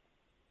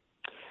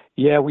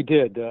 Yeah, we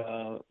did.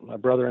 My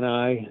brother and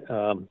I,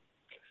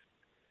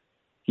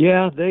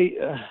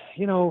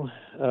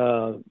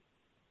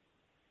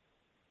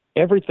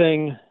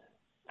 everything,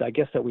 I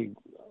guess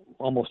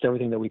almost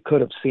everything that we could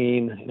have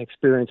seen and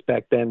experienced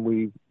back then,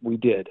 we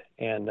did.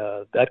 And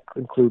that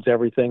includes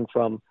everything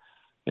from,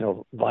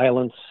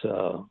 violence,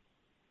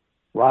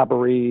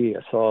 robbery.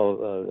 I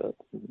saw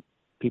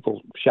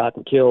people shot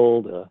and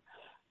killed,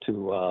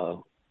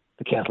 to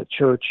the Catholic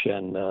Church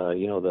and,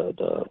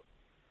 the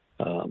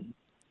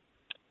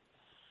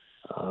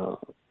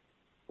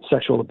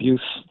sexual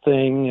abuse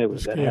thing. It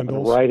was that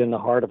happened right in the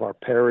heart of our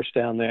parish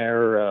down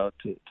there,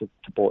 to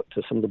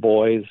some of the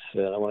boys. I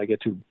don't want to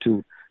get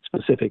too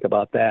specific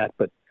about that,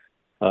 but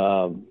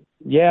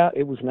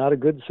it was not a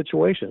good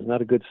situation,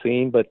 not a good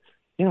scene. But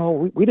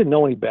we didn't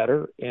know any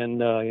better, and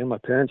my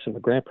parents and my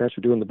grandparents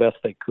were doing the best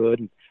they could.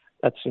 And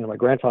that's my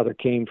grandfather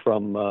came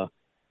from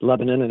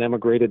Lebanon and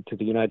emigrated to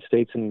the United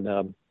States in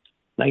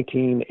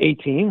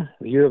 1918,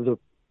 the year of the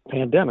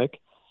pandemic.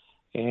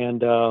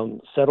 And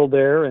settled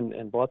there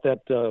and bought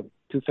that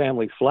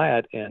two-family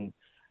flat. And,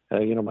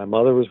 my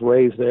mother was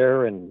raised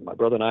there, and my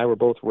brother and I were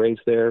both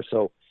raised there.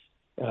 So,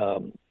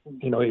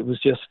 it was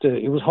just,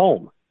 it was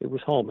home. It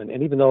was home.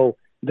 And even though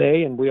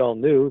they and we all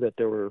knew that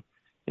there were,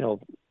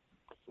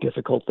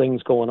 difficult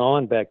things going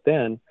on back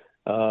then,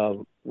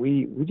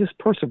 we just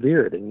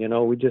persevered. And,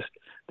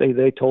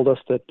 they told us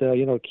that,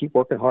 keep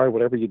working hard,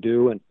 whatever you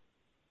do, and,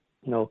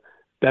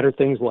 better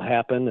things will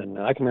happen. And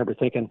I can remember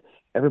thinking,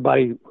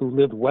 everybody who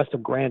lived west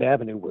of Grand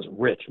Avenue was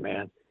rich,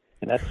 man.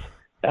 And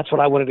that's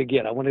what I wanted to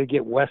get. I wanted to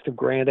get west of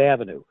Grand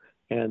Avenue.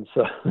 And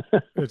so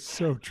it's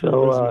so true.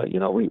 So,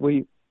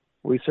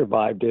 we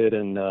survived it.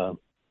 And, but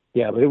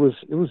it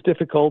was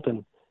difficult.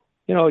 And,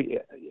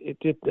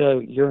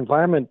 your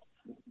environment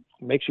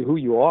makes you who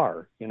you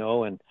are,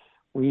 and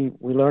we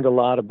learned a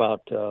lot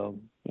about,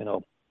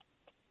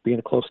 being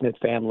a close-knit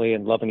family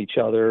and loving each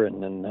other.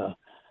 And then,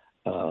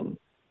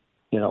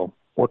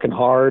 working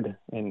hard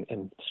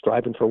and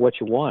striving for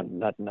what you want,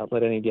 not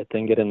let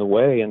anything get in the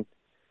way, and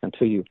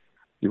until you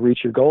reach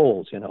your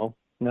goals.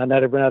 Not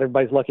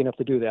everybody's lucky enough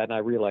to do that, and I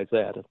realize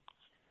that,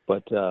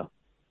 but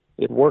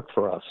it worked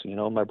for us.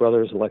 My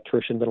brother's been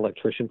an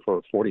electrician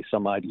for 40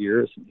 some odd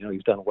years.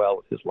 He's done well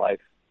with his life.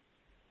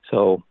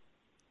 So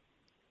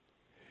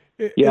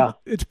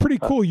it's pretty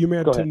cool,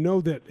 to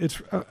know that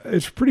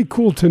it's pretty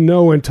cool to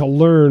know and to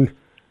learn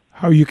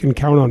how you can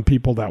count on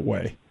people that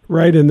way.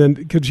 Right. And then,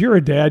 because you're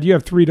a dad, you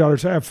have three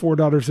daughters, I have four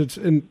daughters.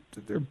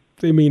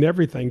 They mean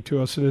everything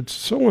to us. And it's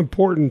so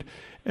important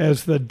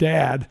as the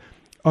dad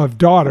of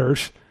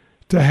daughters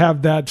to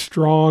have that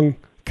strong,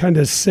 kind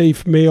of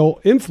safe male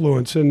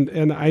influence.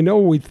 And I know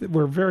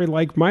we're very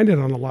like-minded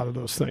on a lot of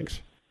those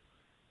things.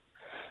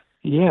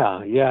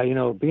 Yeah.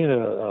 Being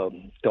a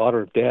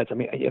daughter of dad's,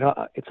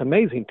 it's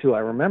amazing too. I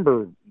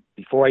remember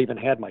before I even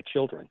had my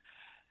children,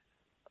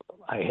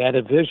 I had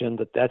a vision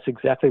that that's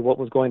exactly what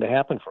was going to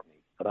happen for me.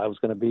 That I was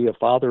going to be a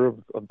father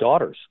of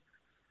daughters,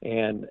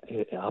 and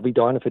I'll be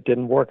darned if it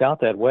didn't work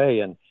out that way.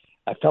 And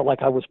I felt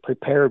like I was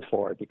prepared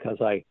for it because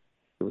it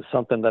was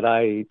something that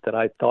I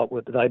thought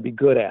that I'd be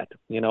good at,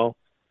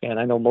 And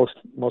I know a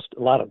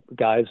lot of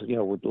guys,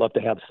 would love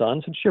to have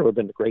sons, and sure, it would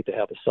have been great to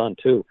have a son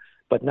too,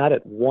 but not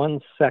at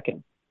one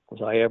second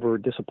was I ever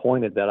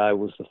disappointed that I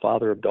was the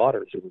father of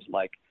daughters. It was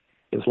like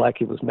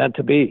it was meant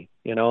to be,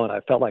 and I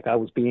felt like I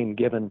was being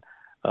given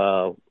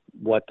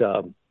what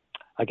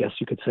I guess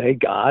you could say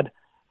God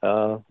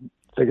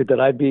figured that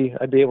I'd be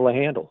able to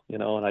handle,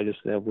 and I just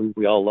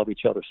we all love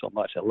each other so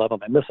much. I love them,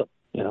 I miss them,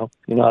 you know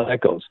how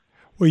that goes.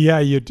 Well, yeah,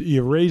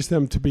 you raise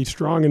them to be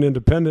strong and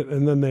independent,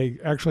 and then they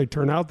actually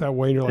turn out that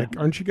way, and you're like,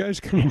 aren't you guys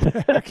coming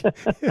back?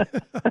 You're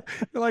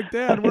like,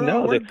 Dad,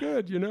 we're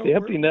good, The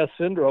empty nest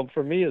syndrome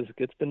for me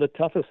it's been the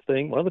toughest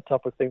thing, one of the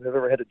toughest things I've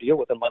ever had to deal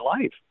with in my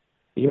life,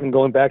 even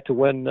going back to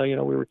when, we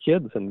were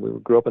kids and we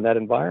grew up in that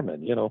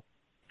environment,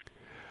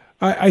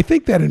 I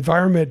think that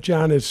environment,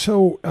 John, is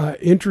so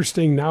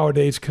interesting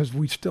nowadays because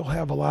we still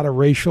have a lot of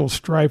racial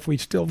strife. We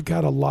still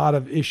got a lot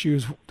of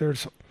issues.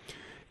 There's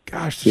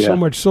so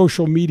much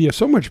social media,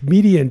 so much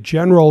media in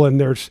general,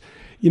 and there's,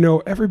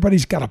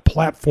 everybody's got a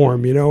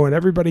platform, and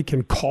everybody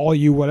can call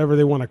you whatever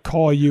they want to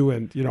call you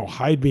and,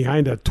 hide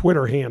behind a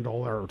Twitter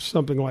handle or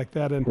something like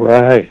that. And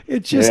right.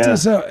 It just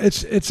is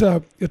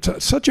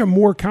such a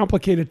more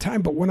complicated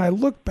time. But when I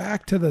look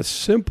back to the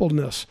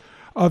simpleness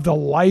of the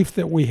life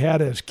that we had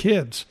as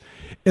kids,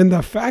 and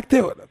the fact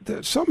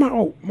that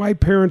somehow my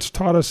parents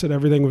taught us that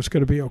everything was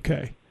going to be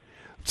okay.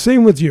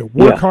 Same with you.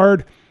 Work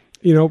hard,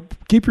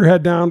 keep your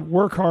head down,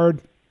 work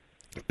hard,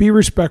 be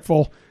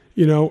respectful,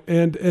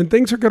 and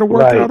things are going to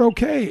work out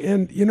okay.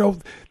 And,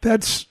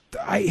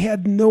 I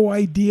had no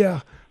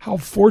idea how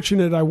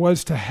fortunate I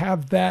was to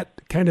have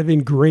that kind of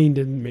ingrained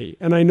in me.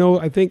 And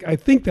I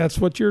think that's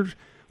what you're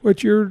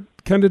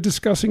kind of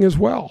discussing as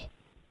well.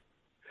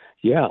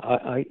 Yeah,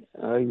 I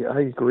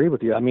agree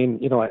with you. I mean,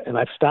 and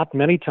I've stopped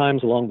many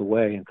times along the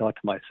way and thought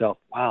to myself,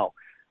 wow,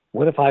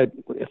 what if I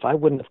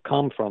wouldn't have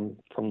come from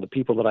the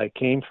people that I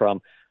came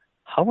from,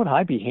 how would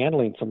I be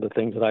handling some of the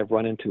things that I've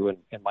run into in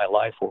my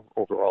life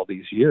over all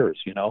these years?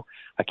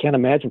 I can't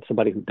imagine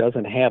somebody who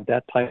doesn't have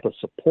that type of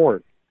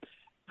support,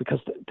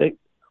 because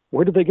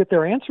where do they get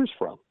their answers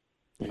from?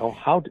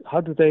 How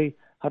do they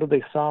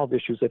solve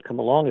issues that come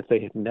along if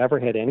they had never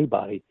had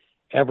anybody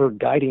ever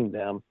guiding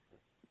them,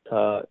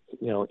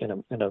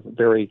 in a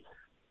very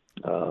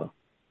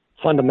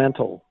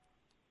fundamental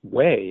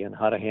way in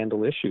how to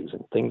handle issues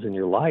and things in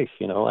your life,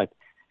 and I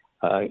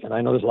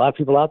know there's a lot of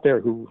people out there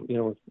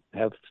who,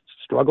 have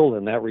struggled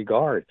in that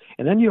regard.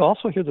 And then you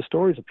also hear the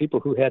stories of people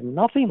who had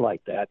nothing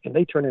like that, and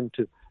they turn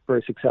into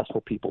very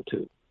successful people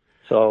too.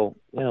 So,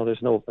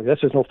 there's no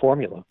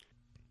formula.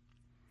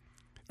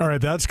 All right,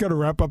 that's going to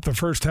wrap up the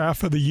first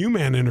half of the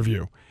U-Man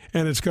interview,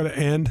 and it's going to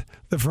end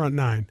the front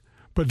nine.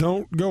 But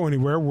don't go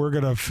anywhere. We're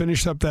going to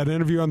finish up that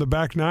interview on the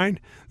back nine.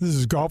 This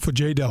is Golf with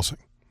Jay Delsing.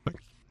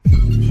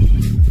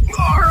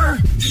 Are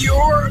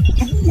your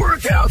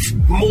workouts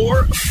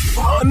more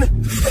fun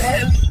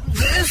than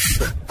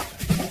this?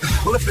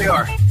 Well, if they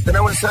are, then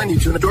I want to sign you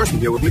to an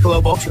endorsement deal with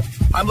Michelob Ultra.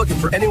 I'm looking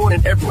for anyone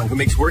and everyone who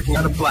makes working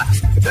out a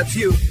blast. If that's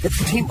you,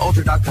 it's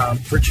teamultra.com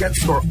for a chance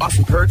to score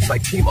awesome perks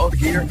like Team Ultra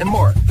gear and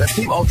more. That's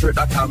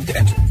teamultra.com to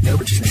enter. No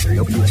purchase necessary.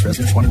 Open U.S.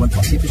 residents 21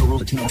 plus. See official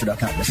rules at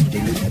teamultra.com. Message and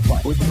data rates may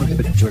apply. Always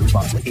prohibited. Enjoy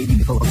responsibly. AB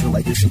Michelob Ultra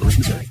Light Beer, St. Louis,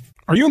 Missouri.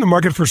 Are you in the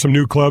market for some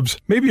new clubs,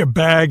 maybe a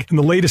bag, and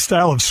the latest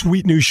style of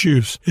sweet new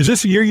shoes? Is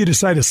this a year you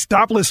decide to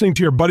stop listening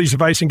to your buddy's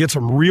advice and get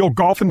some real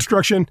golf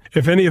instruction?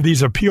 If any of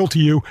these appeal to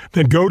you,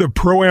 then go to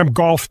Pro-Am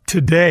Golf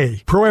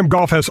today. Pro-Am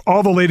Golf has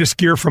all the latest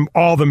gear from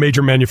all the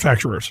major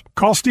manufacturers.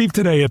 Call Steve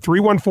today at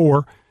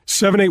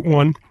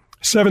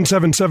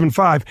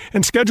 314-781-7775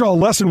 and schedule a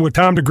lesson with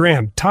Tom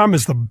DeGrand. Tom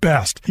is the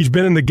best. He's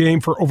been in the game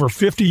for over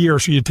 50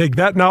 years, so you take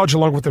that knowledge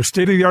along with their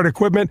state-of-the-art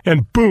equipment,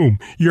 and boom,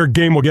 your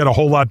game will get a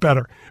whole lot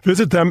better.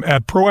 Visit them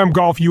at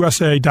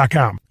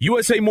ProAmGolfUSA.com.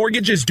 USA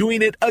Mortgage is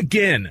doing it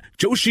again.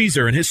 Joe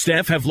Sheezer and his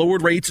staff have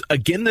lowered rates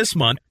again this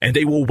month, and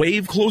they will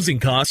waive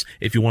closing costs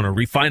if you want to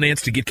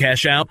refinance to get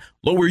cash out,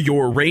 lower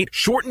your rate,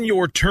 shorten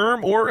your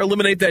term, or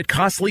eliminate that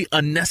costly,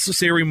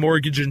 unnecessary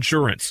mortgage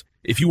insurance.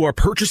 If you are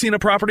purchasing a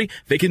property,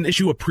 they can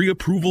issue a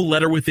pre-approval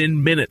letter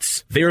within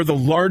minutes. They are the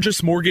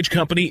largest mortgage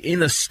company in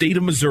the state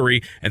of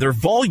Missouri, and their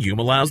volume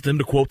allows them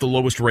to quote the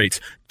lowest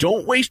rates.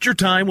 Don't waste your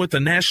time with the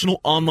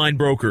national online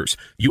brokers.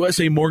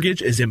 USA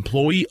Mortgage is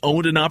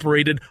employee-owned and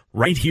operated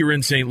right here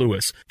in St.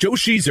 Louis. Joe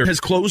Sheezer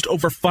has closed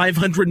over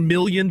 $500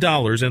 million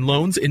in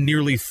loans in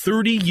nearly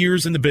 30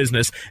 years in the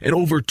business, and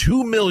over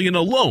 $2 million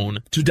alone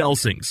to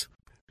Delsing's.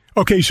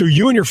 Okay, so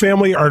you and your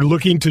family are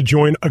looking to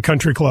join a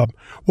country club.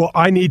 Well,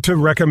 I need to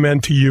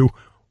recommend to you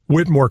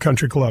Whitmore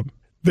Country Club.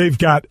 They've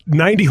got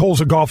 90 holes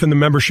of golf in the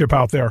membership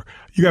out there.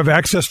 You have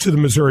access to the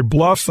Missouri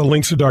Bluffs, the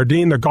Links of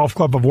Dardenne, the Golf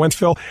Club of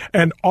Wentzville,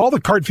 and all the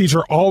cart fees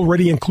are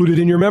already included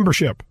in your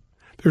membership.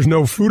 There's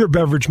no food or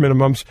beverage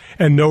minimums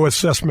and no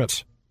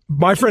assessments.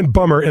 My friend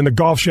Bummer in the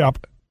golf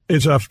shop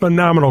is a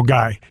phenomenal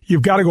guy.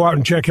 You've got to go out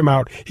and check him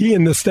out. He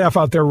and the staff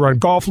out there run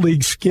golf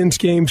leagues, skins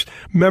games,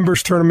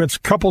 members tournaments,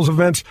 couples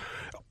events,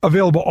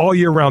 available all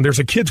year round. There's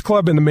a kids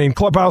club in the main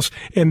clubhouse,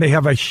 and they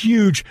have a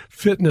huge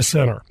fitness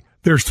center.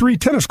 There's 3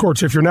 tennis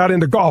courts if you're not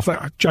into golf,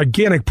 a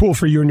gigantic pool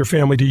for you and your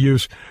family to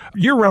use.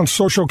 Year-round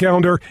social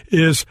calendar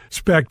is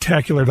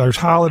spectacular. There's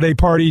holiday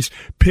parties,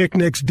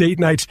 picnics, date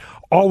nights,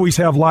 always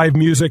have live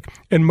music,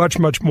 and much,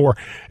 much more.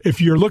 If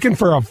you're looking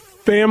for a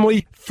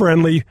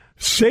family-friendly,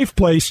 safe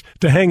place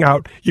to hang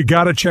out, you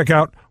got to check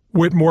out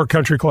Whitmore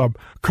Country Club.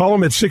 Call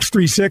them at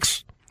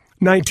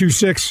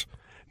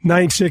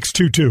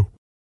 636-926-9622.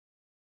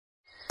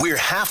 We're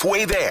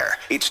halfway there.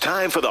 It's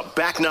time for the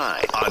Back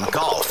Nine on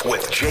Golf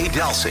with Jay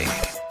Delsing.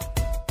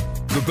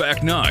 The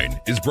Back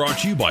Nine is brought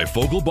to you by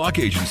Fogelbach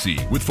Agency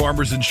with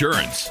Farmers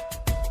Insurance.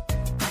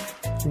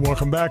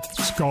 Welcome back.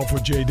 It's Golf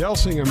with Jay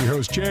Delsing. I'm your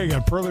host, Jay. I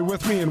got Pearlie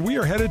with me, and we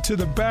are headed to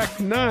the Back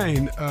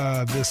Nine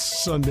this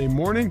Sunday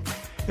morning.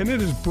 And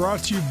it is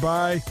brought to you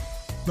by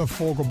the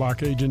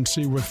Fogelbach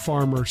Agency with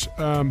Farmers.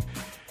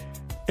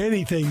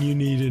 Anything you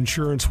need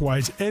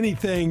insurance-wise,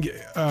 anything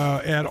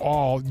at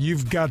all,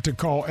 you've got to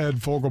call Ed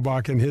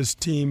Fogelbach and his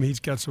team.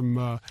 He's got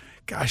some,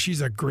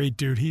 he's a great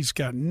dude. He's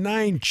got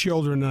 9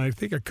 children, and I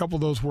think a couple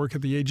of those work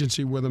at the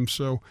agency with him.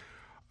 So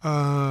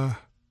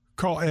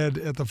call Ed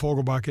at the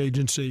Fogelbach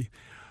Agency.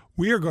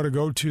 We are going to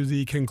go to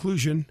the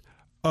conclusion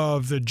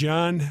of the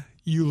John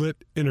Ulett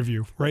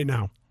interview right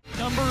now.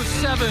 Number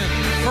 7,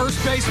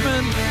 first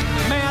baseman,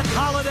 Matt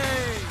Holliday.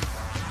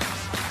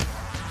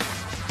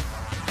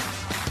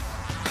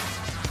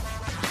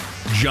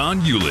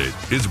 John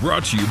Ulett is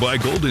brought to you by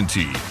Golden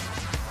Tee.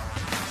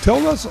 Tell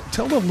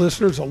the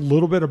listeners a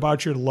little bit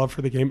about your love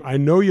for the game. I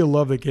know you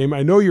love the game.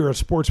 I know you're a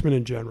sportsman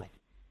in general.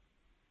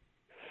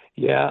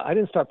 Yeah, I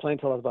didn't start playing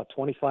until I was about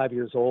 25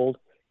 years old,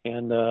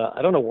 and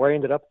I don't know where I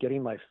ended up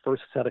getting my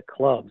first set of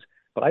clubs,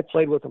 but I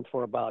played with them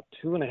for about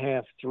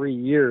 2.5, 3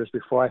 years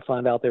before I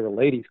found out they were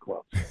ladies'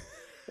 clubs.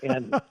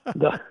 And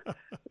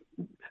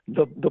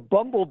the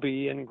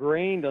bumblebee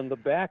ingrained on the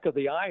back of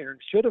the iron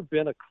should have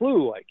been a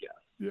clue, I guess.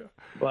 Yeah,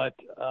 but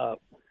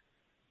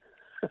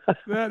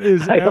that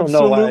is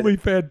absolutely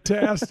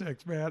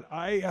fantastic, man.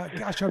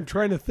 I'm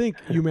trying to think,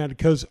 man,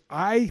 because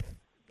I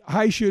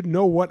should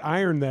know what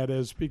iron that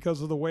is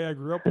because of the way I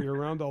grew up here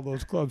around all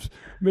those clubs.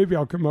 Maybe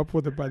I'll come up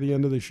with it by the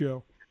end of the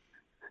show.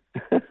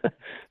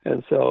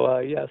 And so,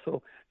 you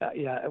know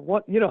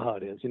how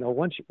it is. You know,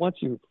 once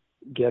you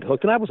get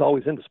hooked, and I was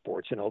always into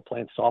sports. You know,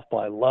 playing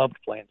softball. I loved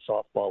playing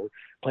softball. We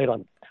played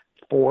on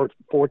four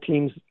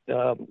teams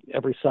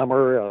every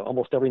summer,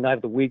 almost every night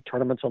of the week,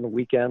 tournaments on the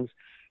weekends.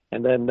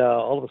 And then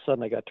all of a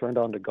sudden I got turned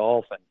on to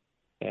golf,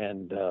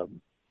 and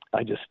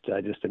I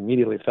just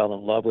immediately fell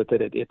in love with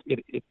it. It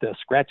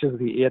scratches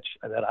the itch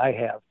that I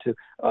have to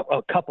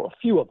a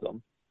few of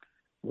them.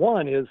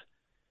 One is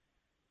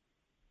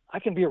I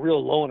can be a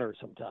real loner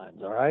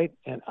sometimes, all right?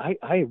 And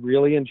I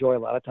really enjoy a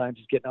lot of times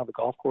just getting on the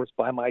golf course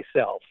by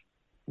myself,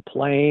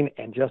 playing,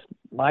 and just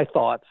my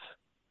thoughts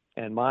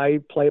and my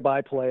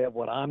play-by-play of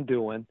what I'm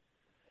doing.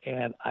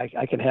 And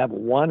I can have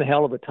one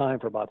hell of a time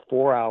for about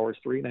 4 hours,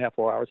 3.5,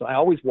 4 hours. And I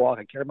always walk.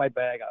 I carry my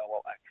bag.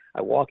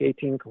 I walk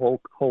 18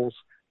 holes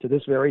to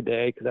this very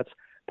day because that's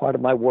part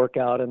of my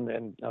workout,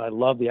 and I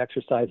love the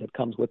exercise that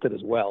comes with it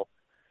as well.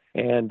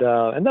 And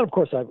then, of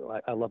course, I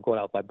love going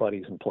out with my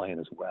buddies and playing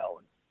as well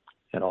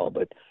and all.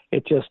 But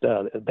it just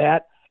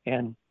that,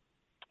 and,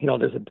 you know,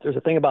 there's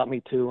a thing about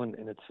me, too, and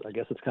I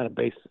guess it's kind of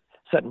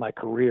set in my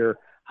career,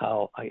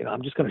 how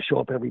I'm just going to show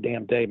up every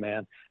damn day,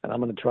 man, and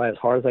I'm going to try as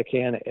hard as I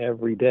can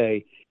every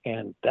day.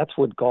 And that's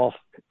what golf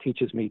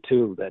teaches me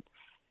too, that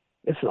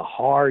this is a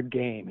hard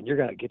game and you're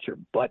going to get your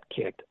butt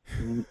kicked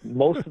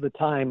most of the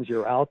times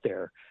you're out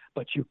there,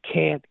 but you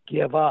can't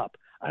give up.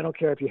 I don't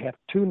care if you have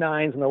 2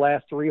 9s in the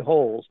last 3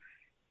 holes.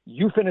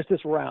 You finish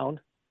this round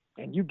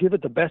and you give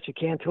it the best you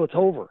can till it's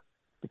over,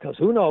 because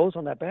who knows,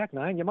 on that back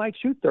 9 you might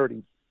shoot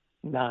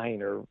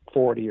 39 or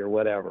 40 or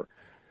whatever,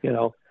 you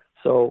know.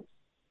 So,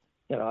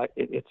 you know,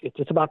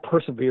 it's about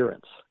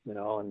perseverance, you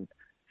know, and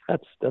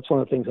that's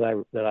one of the things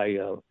that I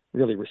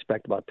really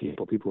respect about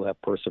people who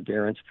have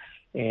perseverance.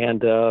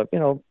 And you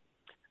know,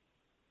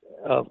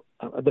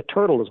 the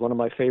turtle is one of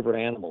my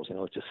favorite animals. You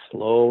know, it's just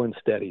slow and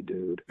steady,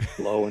 dude,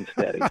 slow and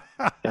steady.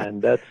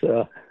 And that's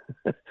the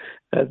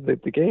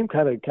game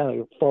kind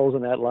of falls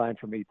in that line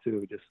for me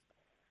too. Just,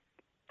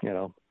 you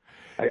know,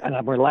 and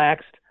I'm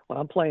relaxed when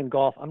I'm playing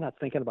golf. I'm not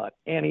thinking about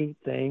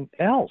anything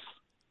else.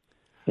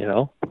 You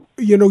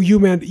know,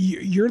 man,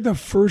 you're the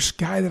first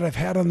guy that I've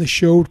had on the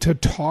show to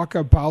talk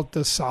about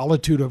the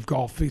solitude of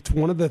golf. It's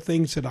one of the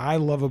things that I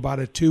love about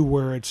it too,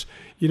 where it's,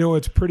 you know,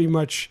 it's pretty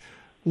much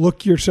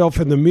look yourself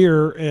in the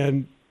mirror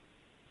and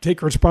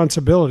take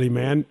responsibility,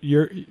 man.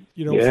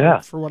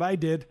 For what I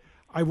did,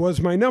 I was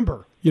my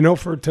number. You know,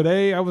 for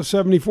today I was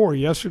 74.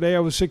 Yesterday I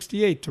was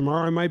 68.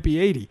 Tomorrow I might be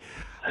 80.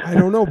 I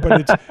don't know,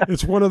 but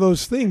it's one of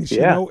those things, you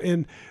know,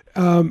 and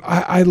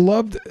I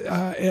loved,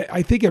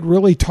 I think it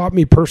really taught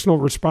me personal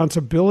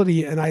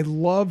responsibility, and I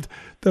loved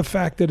the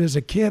fact that as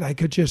a kid I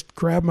could just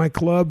grab my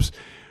clubs.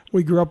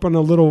 I grew up on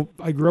a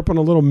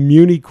little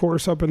Muni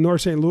course up in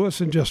North St. Louis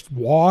and just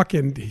walk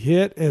and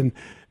hit and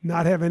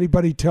not have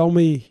anybody tell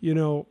me, you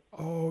know,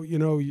 oh, you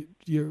know,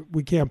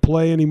 we can't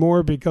play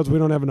anymore because we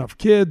don't have enough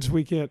kids.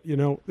 We can't, you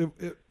know,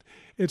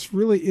 It's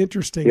really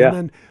interesting. Yeah. And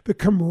then the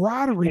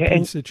camaraderie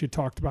piece that you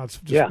talked about is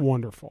just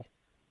wonderful.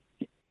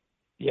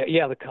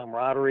 Yeah, the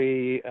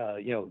camaraderie,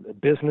 the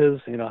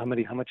business, how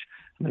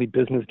many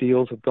business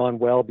deals have gone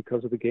well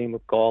because of the game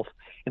of golf.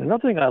 And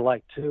another thing I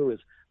like too is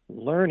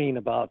learning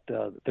about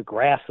the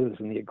grasses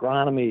and the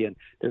agronomy, and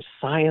there's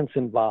science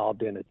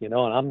involved in it, and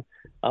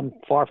I'm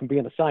far from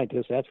being a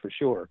scientist, that's for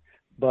sure.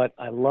 But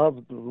I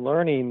love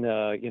learning,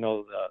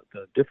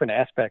 the different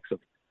aspects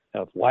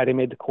of why they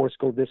made the course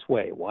go this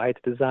way, why it's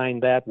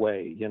designed that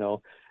way,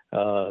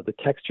 the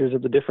textures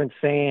of the different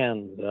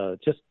sands,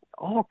 just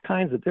all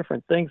kinds of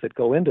different things that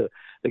go into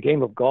the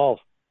game of golf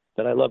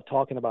that I love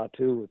talking about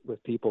too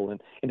with people.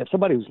 And if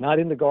somebody who's not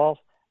into golf,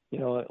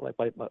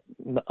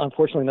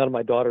 unfortunately none of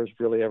my daughters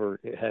really ever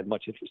had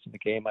much interest in the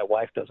game. My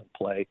wife doesn't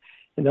play,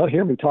 and they'll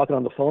hear me talking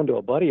on the phone to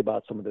a buddy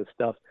about some of this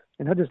stuff,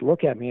 and they'll just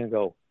look at me and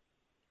go,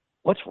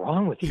 "What's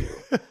wrong with you?"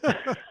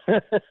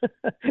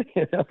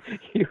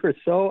 You were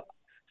so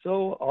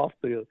off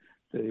the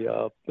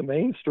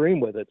mainstream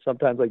with it.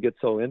 Sometimes I get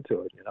so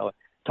into it,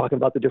 talking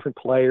about the different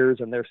players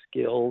and their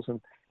skills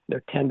and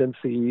their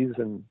tendencies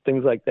and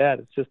things like that.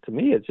 It's just, to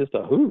me, it's just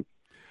a hoot.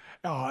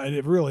 Oh, and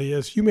it really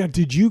is.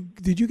 Did you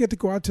get to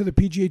go out to the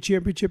PGA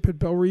Championship at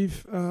Belle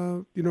Reve,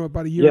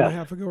 about a year and a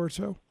half ago or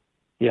so?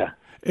 Yeah.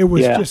 It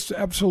was just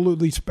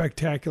absolutely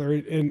spectacular,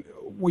 and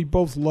we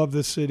both love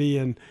the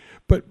city.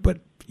 But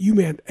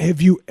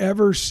have you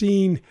ever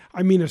seen?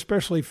 I mean,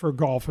 especially for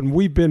golf, and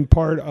we've been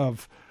part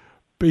of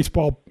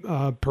baseball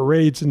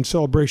parades and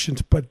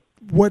celebrations, but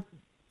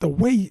the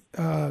way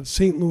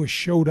St. Louis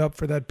showed up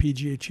for that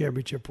PGA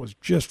Championship was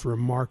just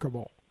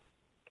remarkable.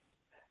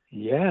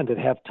 Yeah, and to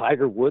have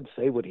Tiger Woods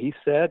say what he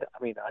said,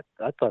 I mean,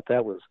 I thought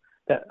that was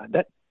that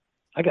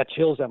I got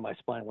chills on my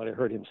spine when I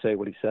heard him say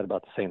what he said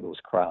about the St. Louis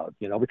crowd,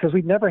 because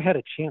we'd never had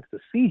a chance to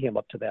see him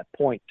up to that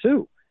point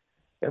too.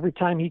 Every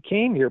time he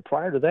came here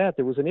prior to that,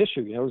 there was an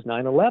issue. It was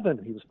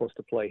 9/11. He was supposed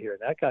to play here,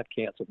 and that got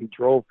canceled. He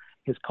drove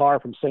his car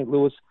from St.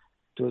 Louis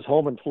to his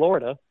home in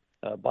Florida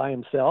by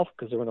himself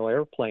because there were no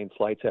airplane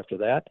flights after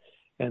that.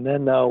 And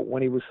then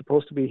when he was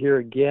supposed to be here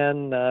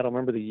again, I don't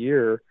remember the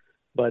year,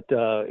 but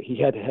he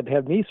had to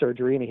have knee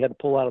surgery and he had to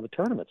pull out of the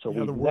tournament. So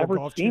we've never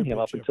seen him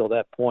up until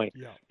that point.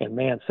 Yeah. And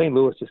man, St.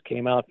 Louis just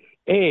came out,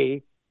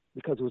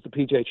 because it was the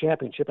PGA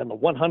Championship and the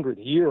 100th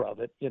year of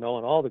it, and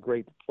all the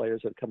great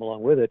players that had come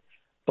along with it,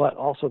 but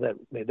also that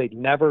they'd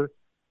never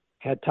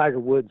had Tiger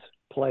Woods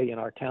play in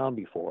our town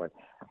before.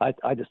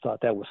 I just thought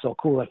that was so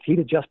cool. If he'd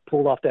have just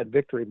pulled off that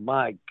victory,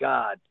 my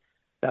God,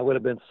 that would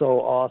have been so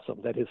awesome.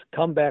 That his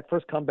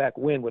first comeback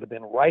win would have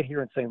been right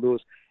here in St.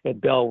 Louis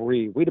at Belle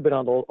Reve. We'd have been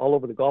all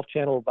over the Golf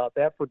Channel about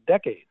that for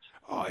decades.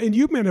 And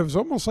it was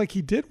almost like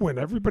he did win.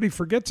 Everybody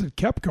forgets that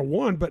Koepka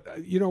won, but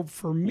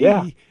for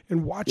me,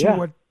 and watching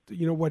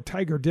what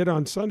Tiger did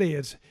on Sunday,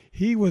 is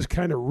he was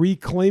kind of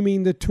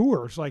reclaiming the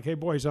tour. It's like, hey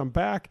boys, I'm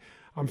back,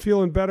 I'm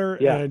feeling better,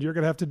 and you're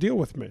going to have to deal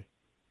with me.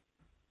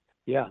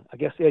 Yeah, I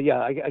guess.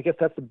 I guess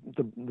that's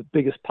the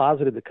biggest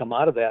positive to come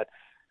out of that,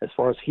 as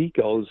far as he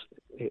goes,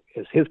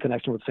 as his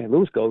connection with St.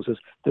 Louis goes, is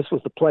this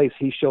was the place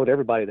he showed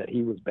everybody that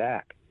he was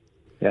back.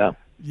 Yeah.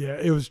 Yeah,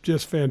 it was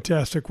just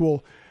fantastic.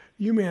 Well,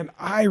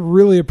 I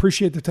really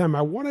appreciate the time.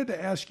 I wanted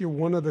to ask you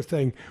one other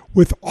thing.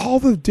 With all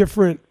the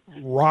different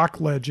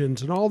rock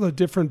legends and all the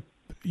different,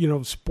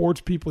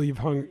 sports people you've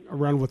hung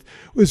around with,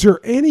 was there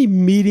any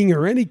meeting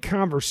or any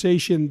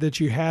conversation that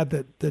you had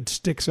that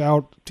sticks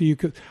out to you?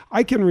 'Cause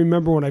I can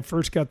remember when I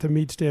first got to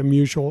meet Stan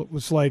Musial, it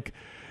was like,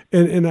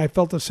 and I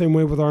felt the same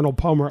way with Arnold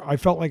Palmer. I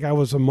felt like I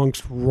was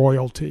amongst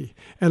royalty,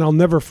 and I'll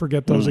never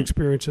forget those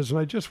experiences. And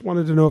I just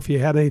wanted to know if you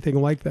had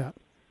anything like that.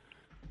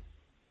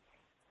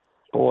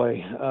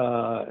 Boy,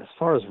 as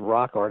far as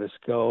rock artists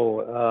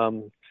go,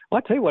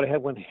 I'll tell you what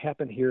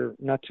happened here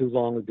not too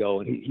long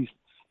ago. And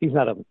he's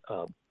not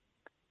a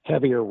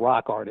heavier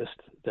rock artist.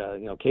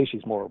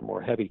 Casey's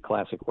more heavy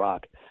classic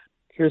rock.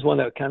 Here's one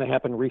that kind of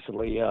happened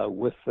recently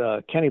with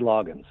Kenny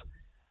Loggins.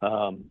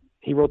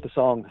 He wrote the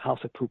song "House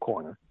at Pooh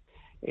Corner,"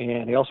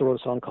 and he also wrote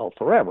a song called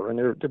 "Forever." And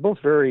they're both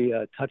very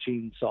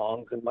touching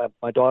songs. And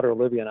my daughter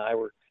Olivia and I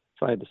were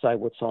trying to decide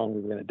what song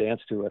we were going to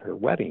dance to at her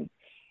wedding.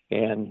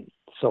 And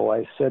so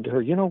I said to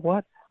her, you know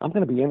what? I'm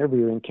going to be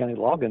interviewing Kenny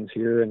Loggins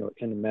here in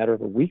a matter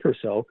of a week or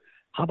so.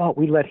 How about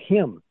we let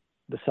him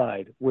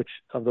decide which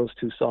of those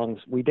two songs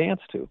we dance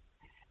to?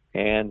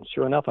 And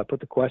sure enough, I put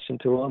the question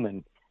to him,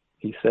 and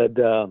he said,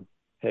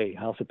 hey,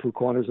 House at Pooh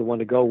Corner is the one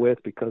to go with,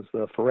 because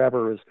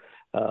Forever is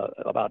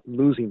about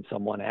losing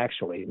someone,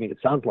 actually. I mean, it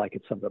sounds like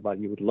it's something about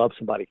you would love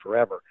somebody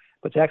forever,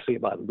 but it's actually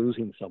about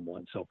losing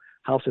someone. So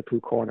House at Pooh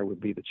Corner would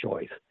be the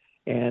choice.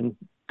 And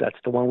that's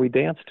the one we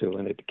danced to,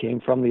 and it came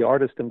from the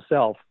artist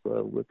himself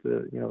with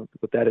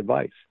that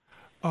advice.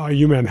 I'm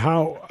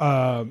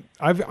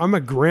a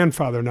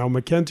grandfather now.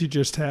 Mackenzie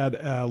just had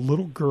a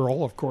little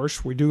girl. Of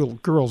course, we do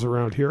girls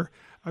around here.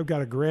 I've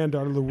got a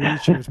granddaughter,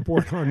 Louise. She was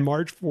born on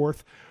March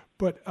 4th.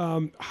 But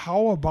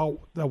how about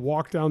the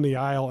walk down the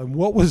aisle? And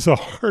what was the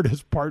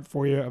hardest part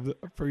for you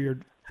for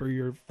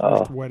your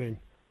first wedding?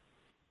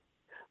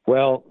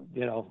 Well,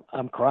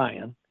 I'm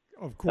crying.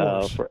 Of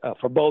course.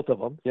 For both of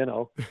them,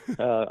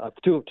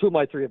 two of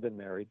my three have been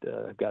married,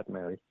 got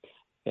married.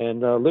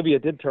 And Olivia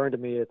did turn to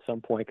me at some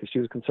point because she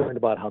was concerned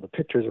about how the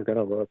pictures are going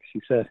to look.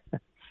 She said,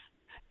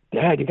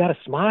 "Dad, you got to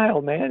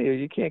smile, man.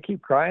 You can't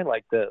keep crying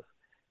like this."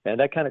 And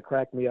that kind of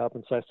cracked me up,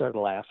 and so I started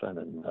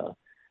laughing,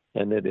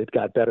 and it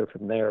got better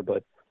from there.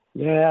 But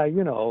yeah,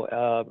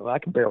 I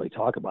can barely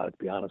talk about it, to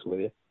be honest with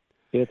you.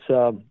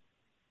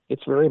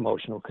 It's very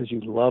emotional because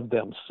you love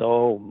them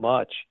so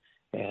much,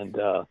 and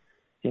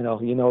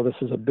this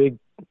is a big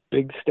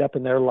step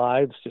in their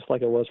lives, just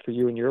like it was for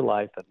you in your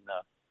life, and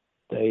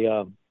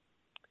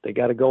they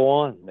got to go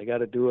on. They got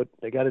to do it.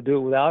 They got to do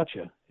it without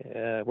you.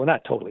 Well,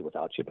 not totally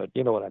without you, but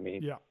you know what I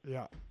mean.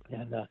 Yeah.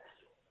 And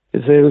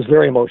it was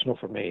very emotional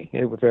for me.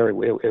 It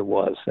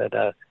was.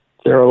 And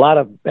there are a lot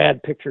of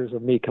bad pictures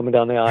of me coming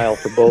down the aisle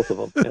for both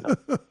of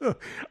them.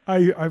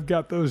 I've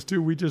got those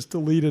too. We just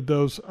deleted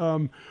those.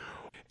 And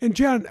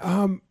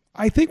John,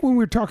 I think when we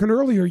were talking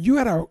earlier, you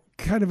had a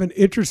kind of an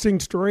interesting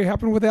story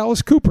happen with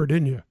Alice Cooper,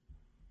 didn't you?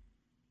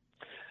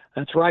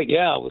 That's right.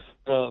 Yeah, I was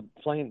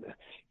playing.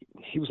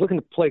 He was looking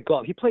to play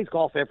golf. He plays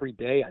golf every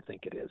day, I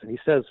think it is. And he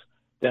says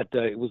that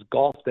it was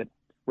golf that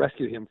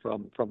rescued him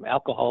from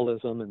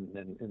alcoholism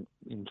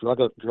and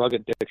drug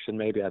addiction,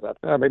 maybe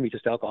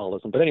just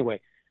alcoholism. But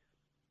anyway,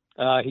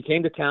 he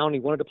came to town. He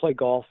wanted to play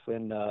golf,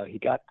 and he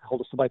got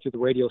hold of somebody through the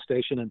radio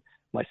station. And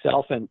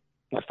myself and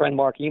my friend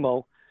Mark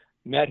Emo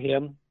met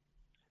him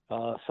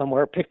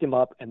somewhere, picked him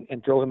up,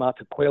 and drove him out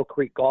to Quail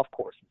Creek Golf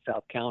Course in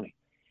South County.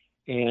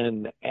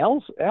 And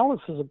Alice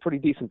is a pretty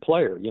decent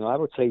player. I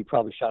would say he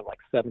probably shot like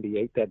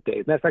 78 that day.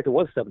 As a matter of fact, it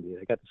was 78.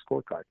 I got the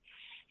scorecard.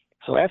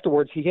 So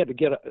afterwards, he had to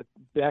get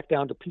back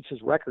down to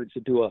Peaches Records to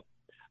do a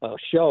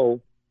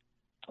show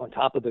on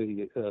top of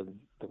the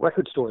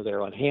record store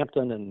there on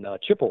Hampton and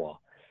Chippewa.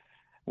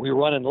 We were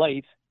running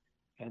late,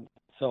 and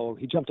so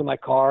he jumped in my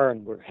car,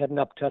 and we're heading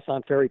up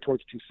Tesson Ferry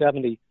towards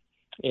 270,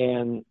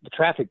 and the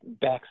traffic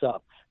backs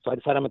up. So I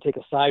decided I'm going to take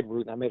a side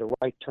route, and I made a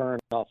right turn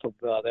off of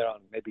there on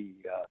maybe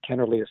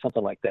Kennerly or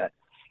something like that.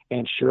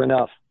 And sure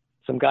enough,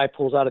 some guy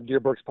pulls out of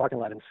Deerberg's parking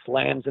lot and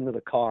slams into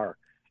the car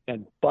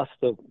and busts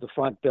the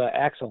front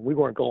axle. We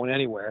weren't going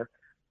anywhere.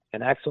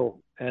 And so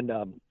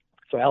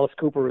Alice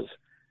Cooper is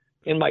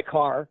in my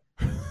car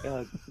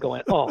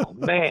going, "Oh,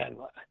 man,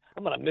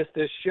 I'm going to miss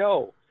this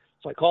show."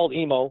 So I called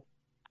Emo,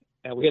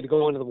 and we had to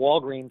go into the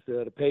Walgreens,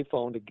 the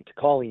payphone, to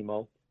call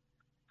Emo.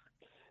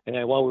 And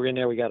while we were in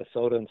there, we got a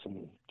soda and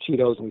some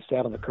Cheetos, and we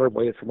sat on the curb,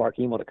 waited for Mark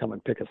Emo to come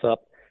and pick us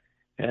up,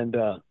 and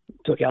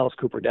took Alice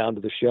Cooper down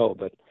to the show.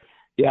 But,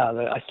 yeah,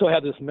 I still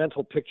have this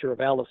mental picture of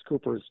Alice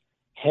Cooper's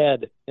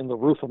head in the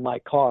roof of my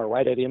car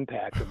right at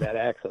impact of that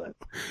accident.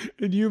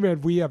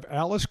 And we have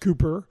Alice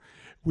Cooper,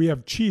 we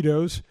have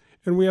Cheetos,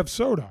 and we have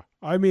soda.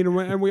 I mean,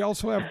 and we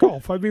also have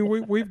golf. I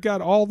mean, we've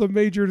got all the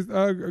major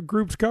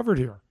groups covered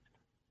here.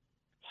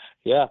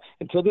 Yeah,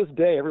 until this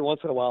day, every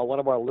once in a while, one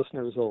of our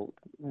listeners will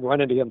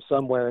run into him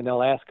somewhere, and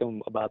they'll ask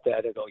him about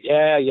that. They'll go,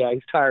 yeah,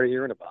 he's tired of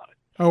hearing about it.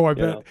 Oh, I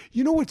bet.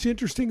 You know what's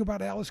interesting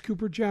about Alice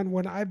Cooper, John?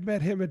 When I've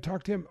met him and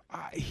talked to him,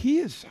 he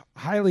is a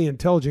highly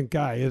intelligent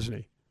guy, isn't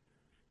he?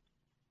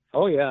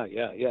 Oh, yeah.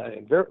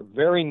 And very,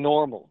 very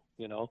normal,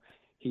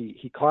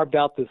 He carved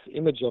out this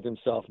image of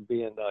himself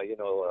being,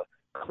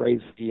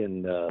 crazy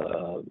and,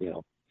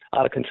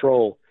 out of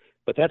control.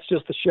 But that's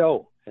just the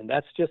show, and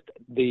that's just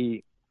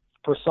the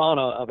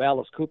persona of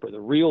Alice Cooper.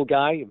 The real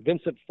guy,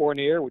 Vincent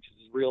Fournier, which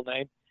is his real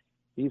name,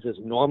 he's as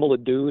normal a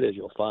dude as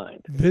you'll find.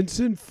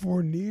 Vincent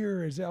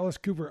Fournier is Alice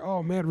Cooper.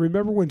 Oh, man,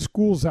 remember when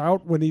School's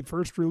Out, when he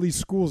first released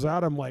School's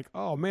Out, I'm like,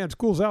 oh, man,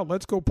 School's Out,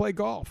 let's go play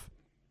golf.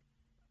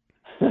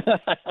 That's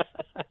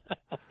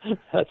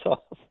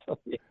awesome.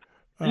 Yeah.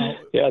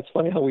 Yeah, it's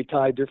funny how we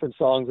tie different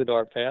songs into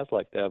our past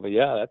like that, but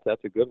yeah,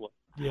 that's a good one.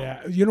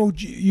 Yeah,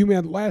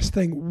 man, last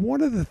thing,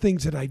 one of the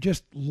things that I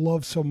just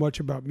love so much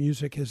about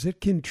music is it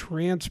can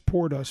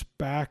transport us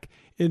back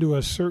into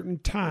a certain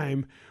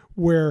time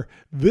where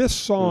this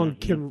song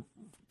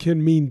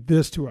can mean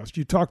this to us.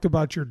 You talked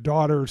about your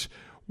daughter's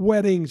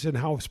weddings and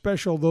how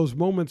special those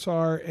moments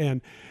are,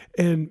 and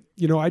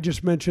I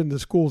just mentioned the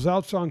School's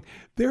Out song.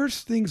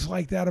 There's things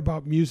like that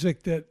about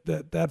music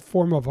that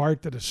form of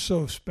art that is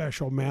so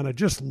special, man. I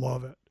just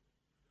love it.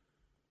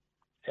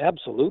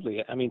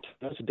 Absolutely. I mean,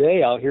 to this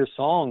day, I'll hear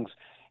songs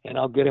and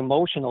I'll get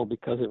emotional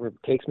because it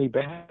takes me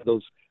back to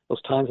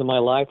those times in my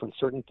life when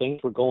certain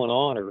things were going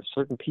on or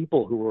certain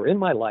people who were in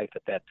my life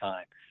at that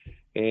time.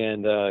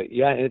 And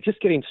and it's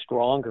just getting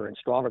stronger and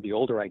stronger the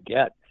older I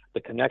get, the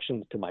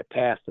connection to my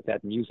past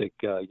that music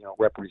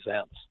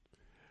represents.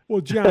 Well,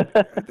 John,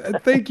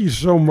 thank you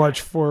so much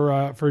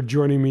for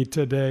joining me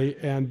today.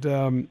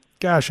 And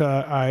gosh,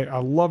 I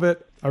love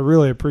it. I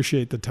really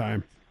appreciate the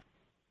time.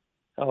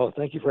 Oh,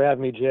 thank you for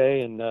having me,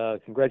 Jay,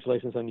 and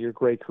congratulations on your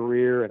great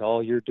career and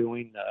all you're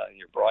doing,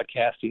 your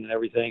broadcasting and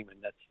everything. And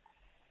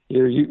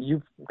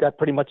you've got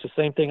pretty much the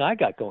same thing I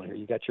got going here.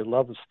 You got your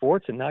love of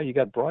sports, and now you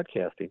got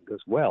broadcasting as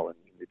well, and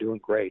you're doing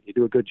great. You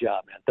do a good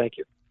job, man. Thank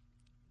you.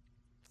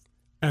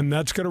 And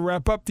that's going to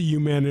wrap up the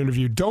U-Man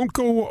interview. Don't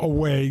go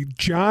away.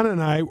 John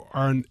and I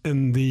are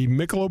in the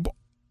Michelob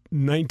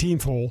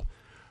 19th hole,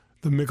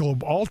 the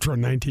Michelob Ultra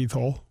 19th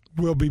hole.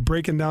 We'll be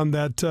breaking down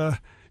that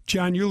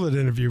John Ulett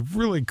interview.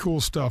 Really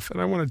cool stuff.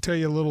 And I want to tell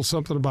you a little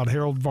something about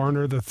Harold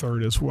Varner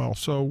III as well.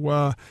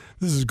 So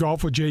this is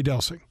Golf with Jay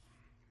Delsing.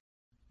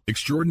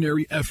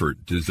 Extraordinary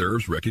effort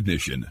deserves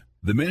recognition.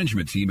 The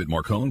management team at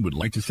Marcone would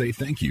like to say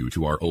thank you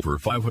to our over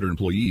 500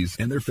 employees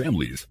and their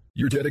families.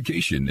 Your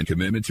dedication and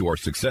commitment to our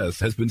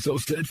success has been so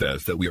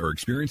steadfast that we are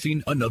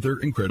experiencing another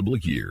incredible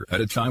year at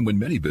a time when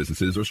many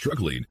businesses are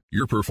struggling.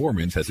 Your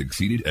performance has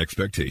exceeded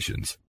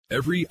expectations.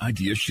 Every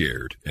idea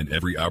shared and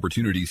every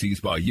opportunity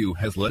seized by you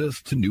has led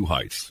us to new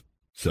heights.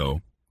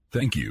 So,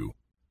 thank you.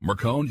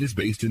 Marcone is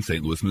based in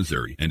St. Louis,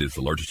 Missouri, and is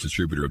the largest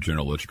distributor of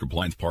General Electric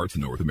appliance parts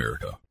in North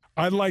America.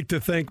 I'd like to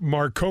thank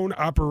Marcone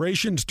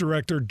Operations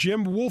Director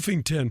Jim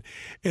Wolfington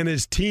and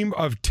his team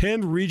of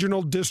 10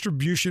 regional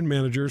distribution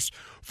managers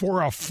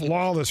for a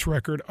flawless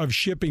record of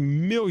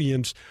shipping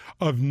millions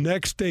of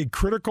next-day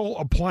critical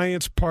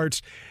appliance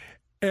parts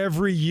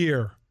every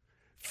year.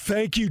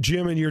 Thank you,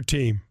 Jim, and your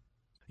team.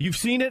 You've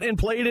seen it and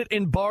played it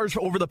in bars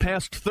over the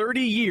past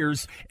 30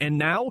 years, and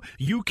now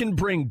you can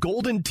bring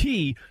Golden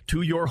Tee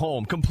to your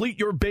home. Complete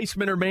your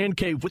basement or man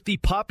cave with the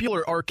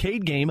popular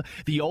arcade game,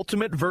 the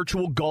ultimate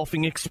virtual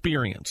golfing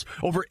experience.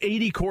 Over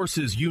 80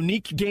 courses,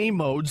 unique game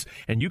modes,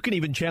 and you can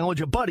even challenge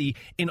a buddy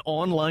in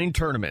online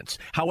tournaments.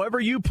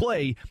 However you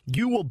play,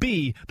 you will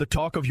be the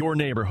talk of your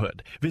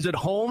neighborhood. Visit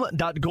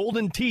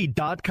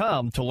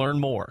home.goldentee.com to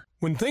learn more.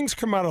 When things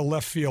come out of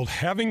left field,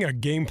 having a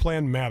game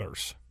plan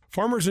matters.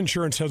 Farmers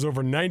Insurance has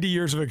over 90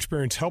 years of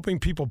experience helping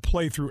people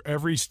play through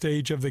every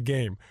stage of the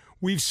game.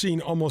 We've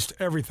seen almost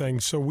everything,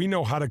 so we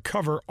know how to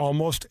cover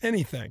almost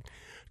anything.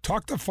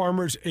 Talk to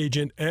Farmers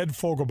Agent Ed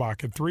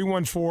Fogelbach at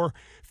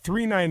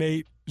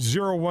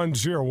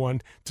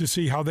 314-398-0101 to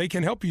see how they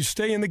can help you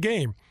stay in the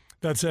game.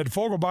 That's Ed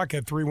Fogelbach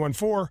at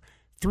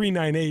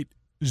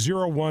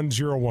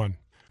 314-398-0101.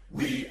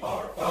 We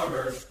are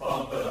farmers.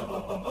 Bum, ba-dum,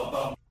 bum, bum, bum,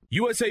 bum.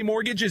 USA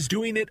Mortgage is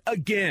doing it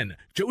again.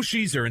 Joe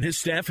Sheezer and his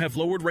staff have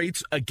lowered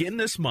rates again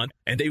this month,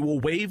 and they will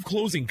waive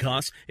closing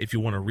costs if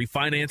you want to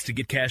refinance to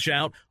get cash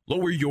out,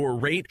 lower your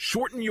rate,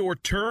 shorten your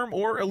term,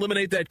 or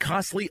eliminate that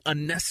costly,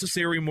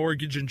 unnecessary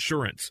mortgage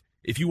insurance.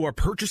 If you are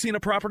purchasing a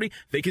property,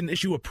 they can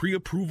issue a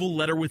pre-approval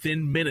letter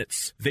within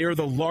minutes. They are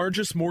the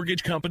largest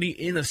mortgage company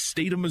in the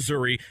state of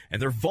Missouri,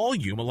 and their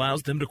volume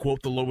allows them to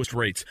quote the lowest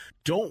rates.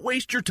 Don't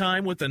waste your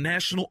time with the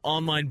national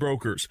online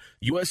brokers.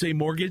 USA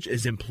Mortgage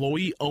is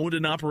employee-owned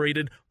and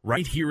operated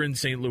right here in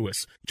St.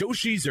 Louis. Joe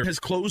Sheezer has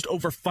closed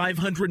over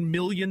 $500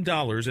 million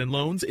in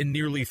loans in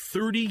nearly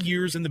 30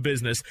 years in the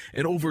business,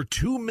 and over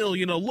 $2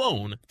 million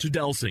alone to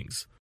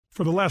Delsing's.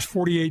 For the last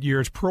 48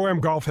 years, Pro-Am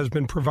Golf has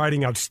been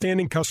providing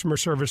outstanding customer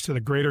service to the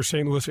greater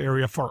St. Louis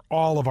area for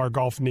all of our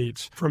golf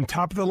needs. From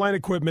top-of-the-line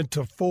equipment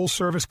to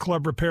full-service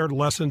club repair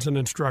lessons and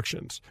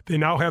instructions. They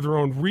now have their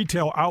own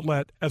retail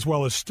outlet as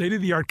well as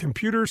state-of-the-art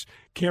computers,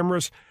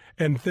 cameras,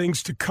 and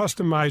things to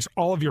customize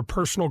all of your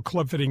personal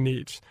club fitting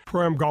needs.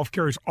 Pro-Am Golf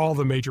carries all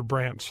the major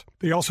brands.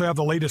 They also have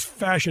the latest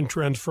fashion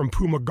trends from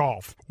Puma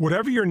Golf.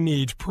 Whatever your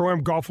needs,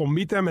 Pro-Am Golf will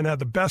meet them and have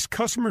the best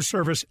customer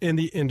service in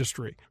the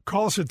industry.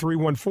 Call us at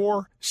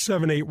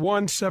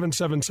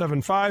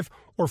 314-781-7775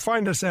 or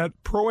find us at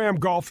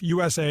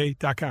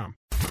proamgolfusa.com.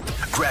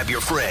 Grab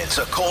your friends,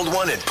 a cold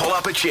one, and pull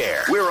up a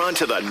chair. We're on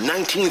to the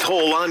 19th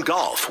hole on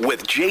golf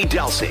with Jay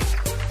Delsing.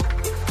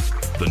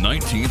 The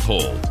 19th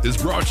hole is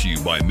brought to you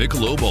by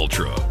Michelob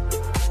Ultra.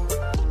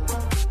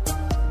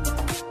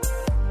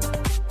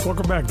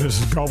 Welcome back. This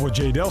is Golf with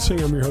Jay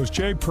Delsing. I'm your host,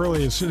 Jay.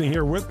 Pearlie is sitting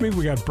here with me.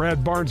 We got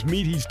Brad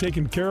Barnes-Mead. He's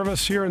taking care of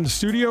us here in the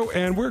studio,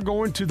 and we're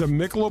going to the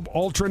Michelob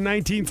Ultra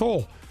 19th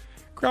hole.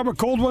 Grab a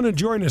cold one and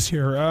join us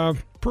here.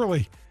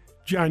 Pearlie,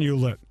 John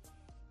Ulett.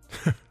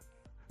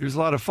 It was a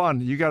lot of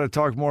fun. You got to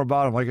talk more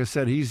about him. Like I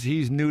said,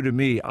 he's new to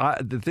me.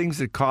 The things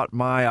that caught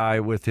my eye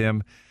with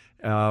him,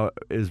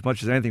 as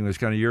much as anything, was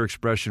kind of your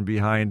expression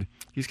behind.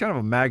 He's kind of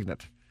a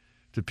magnet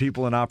to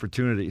people and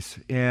opportunities,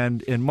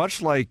 and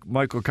much like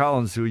Michael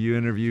Collins, who you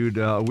interviewed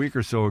a week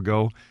or so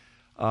ago,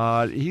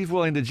 he's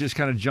willing to just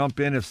kind of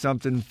jump in if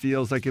something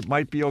feels like it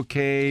might be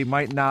okay,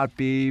 might not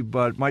be,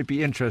 but might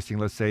be interesting.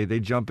 Let's say they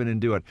jump in and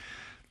do it.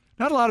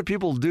 Not a lot of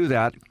people do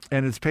that,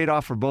 and it's paid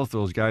off for both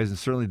those guys, and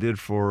certainly did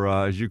for,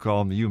 as you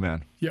call him, the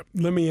U-Man. Yep.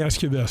 Let me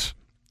ask you this.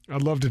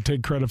 I'd love to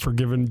take credit for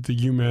giving the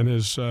U-Man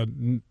his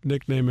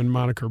nickname and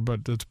moniker,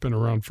 but it's been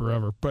around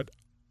forever. But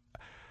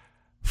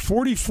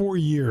 44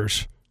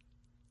 years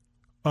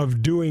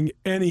of doing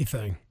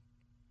anything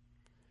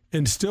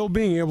and still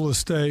being able to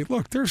stay,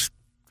 look,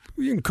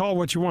 you can call it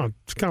what you want.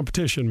 It's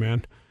competition,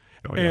 man.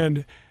 Oh, yeah.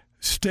 And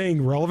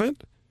staying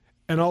relevant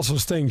and also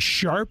staying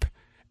sharp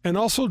and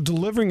also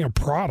delivering a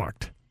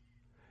product.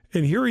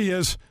 And here he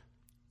is.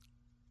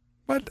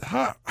 But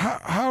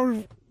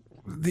how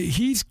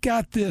he's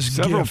got this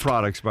several gift.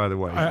 Products, by the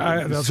way.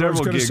 That's several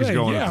what I was gigs say.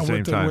 going at the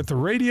same time. With the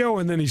radio,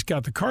 and then he's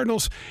got the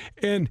Cardinals.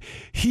 And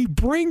he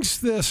brings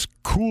this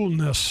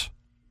coolness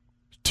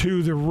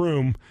to the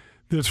room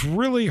that's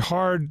really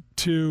hard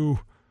to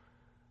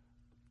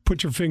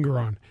put your finger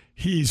on.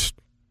 He's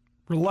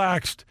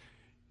relaxed.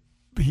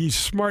 He's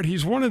smart.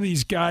 He's one of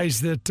these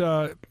guys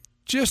that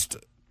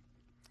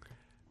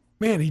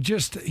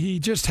he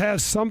just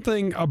has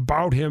something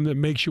about him that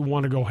makes you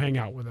want to go hang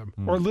out with him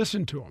or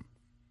listen to him.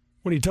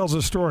 When he tells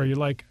a story, you're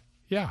like,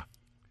 yeah.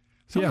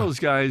 Some of those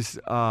guys,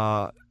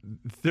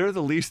 they're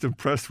the least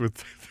impressed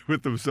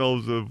with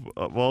themselves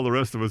of all the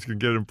rest of us can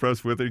get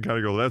impressed with it. You kind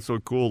of go, that's so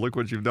cool. Look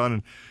what you've done.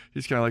 And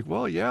he's kind of like,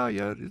 well, yeah,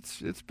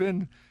 it's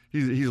been.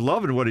 He's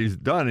loving what he's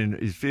done, and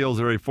he feels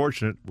very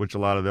fortunate, which a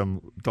lot of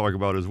them talk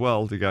about as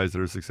well, the guys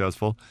that are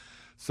successful.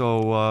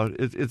 So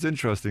it's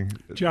interesting.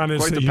 John,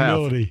 it's the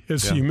humility.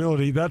 It's the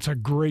humility. That's a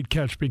great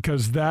catch,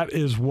 because that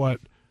is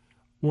what,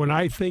 when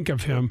I think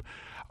of him,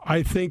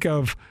 I think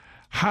of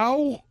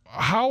how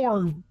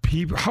are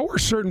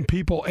certain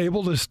people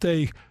able to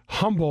stay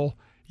humble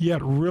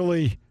yet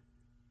really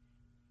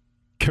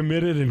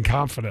committed and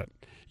confident?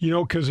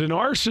 Because in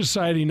our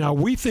society now,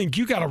 we think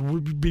you got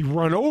to be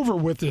run over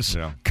with this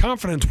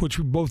confidence, which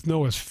we both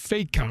know is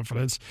fake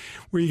confidence,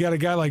 where you got a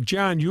guy like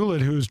John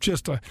Ulett, who's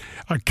just a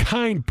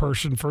kind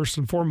person, first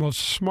and foremost,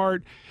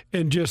 smart,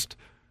 and just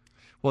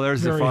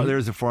there's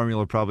a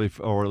formula probably,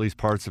 or at least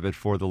parts of it,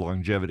 for the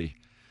longevity.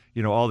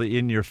 All the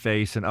in your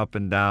face and up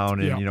and down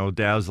and,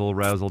 dazzle,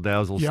 razzle,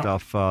 dazzle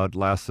stuff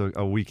lasts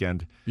a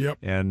weekend. Yep.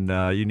 And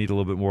you need a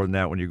little bit more than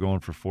that when you're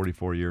going for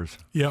 44 years.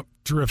 Yep.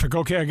 Terrific.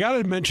 Okay, I got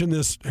to mention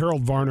this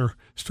Harold Varner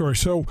story.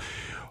 So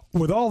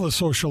with all the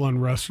social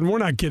unrest, and we're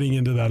not getting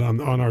into that on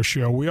our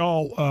show, we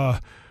all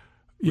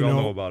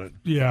know about it.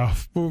 Yeah.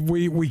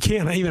 We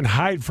can't even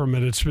hide from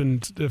it. It's been,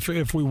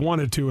 if we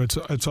wanted to,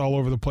 it's all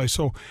over the place.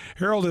 So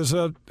Harold is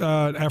an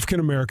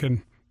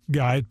African-American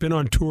guy, been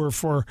on tour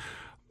for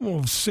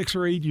 6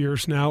 or 8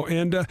 years now,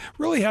 and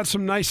really had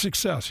some nice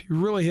success. He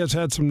really has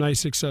had some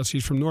nice success.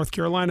 He's from North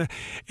Carolina,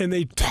 and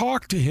they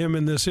talked to him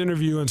in this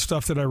interview and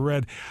stuff that I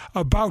read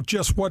about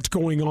just what's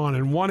going on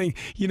and wanting,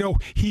 and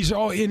he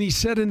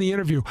said in the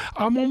interview,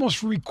 I'm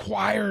almost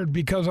required,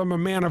 because I'm a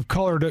man of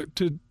color,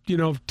 to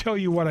tell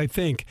you what I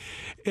think.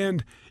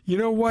 And you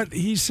know what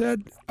he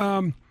said?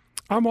 I'm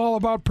all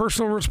about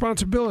personal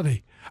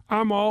responsibility.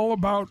 I'm all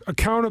about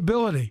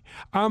accountability.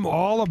 I'm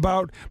all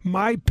about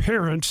my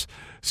parents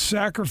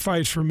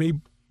sacrifice for me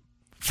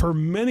for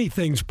many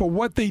things, but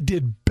what they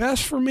did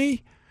best for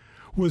me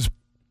was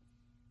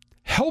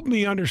help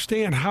me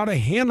understand how to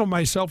handle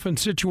myself in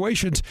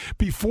situations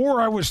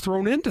before I was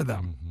thrown into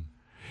them.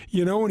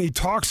 And he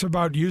talks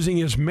about using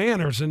his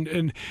manners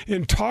and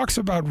talks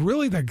about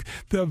really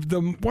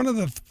the one of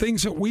the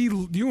things that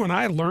you and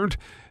I learned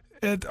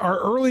at our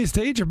earliest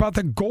age about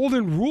the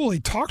golden rule. He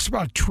talks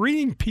about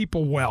treating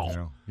people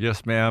well.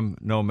 Yes, ma'am.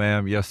 No,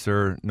 ma'am. Yes,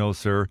 sir. No,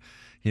 sir.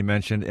 He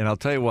mentioned, and I'll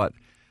tell you what,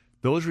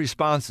 those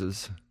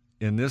responses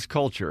in this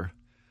culture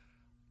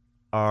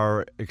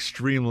are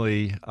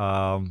extremely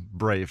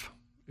brave,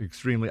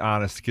 extremely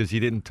honest, because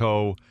he didn't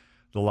toe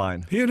the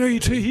line.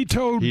 He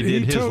toed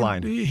his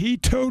line. He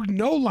toed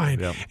no line.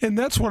 Yep. And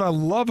that's what I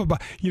love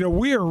about,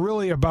 we are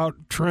really about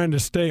trying to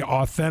stay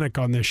authentic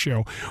on this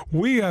show.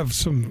 We have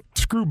some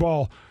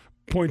screwball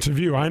points of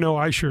view. I know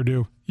I sure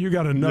do. You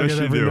got a nugget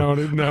every now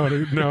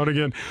and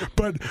again.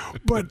 But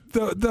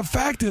the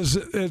fact is,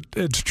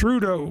 it's true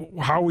to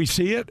how we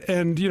see it.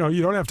 And, you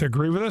don't have to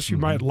agree with us. You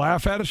might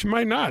laugh at us. You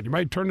might not. You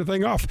might turn the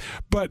thing off.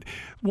 But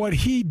what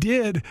he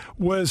did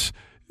was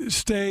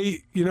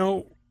stay,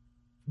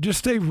 just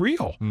stay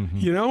real,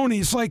 and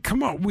he's like,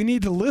 come on, we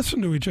need to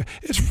listen to each other.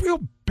 It's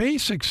real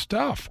basic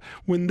stuff.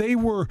 When they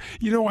were,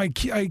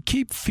 I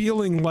keep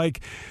feeling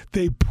like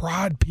they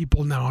prod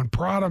people now and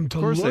prod them to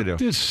look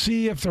to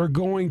see if they're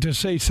going to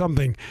say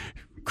something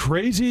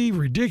crazy,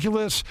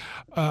 ridiculous,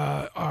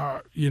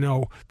 that's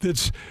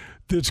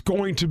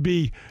going to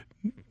be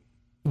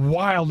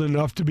wild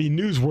enough to be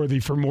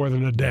newsworthy for more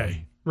than a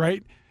day,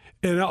 right?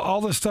 And all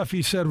the stuff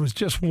he said was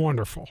just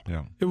wonderful.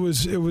 Yeah, it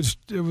was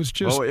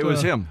just. Oh, it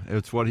was him.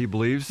 It's what he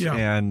believes,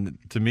 and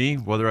to me,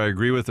 whether I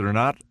agree with it or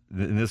not,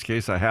 in this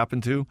case, I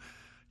happen to.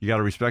 You got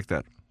to respect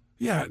that.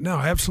 Yeah, no,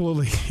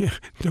 absolutely.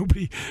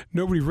 Nobody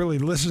really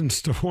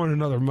listens to one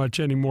another much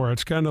anymore.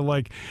 It's kind of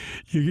like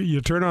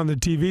you turn on the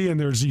TV and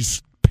there's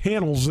these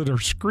panels that are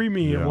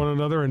screaming at one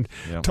another and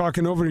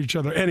talking over each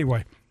other.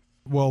 Anyway.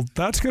 Well,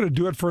 that's going to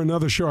do it for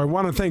another show. I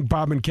want to thank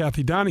Bob and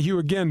Kathy Donahue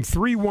again,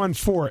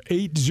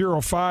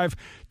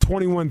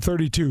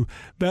 314-805-2132.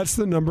 That's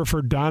the number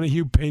for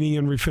Donahue Painting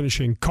and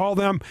Refinishing. Call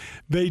them.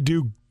 They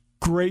do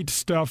great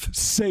stuff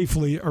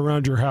safely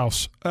around your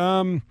house.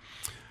 Pearly,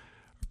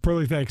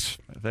 thanks.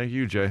 Thank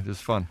you, Jay. This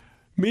is fun.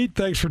 Meat,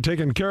 thanks for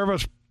taking care of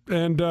us.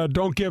 And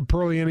don't give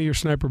Pearly any of your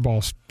sniper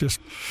balls. Just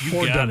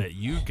You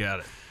got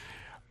it.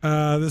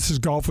 This is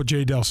Golf with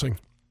Jay Delsing.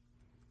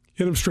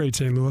 Hit him straight,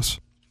 St. Louis.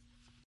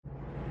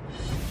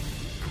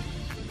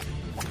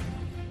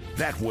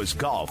 That was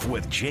Golf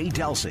with Jay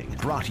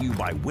Delsing, brought to you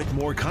by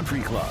Whitmore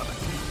Country Club.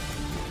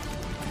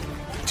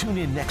 Tune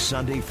in next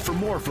Sunday for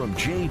more from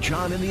Jay,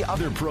 John, and the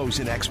other pros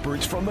and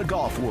experts from the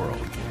golf world.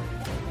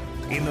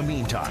 In the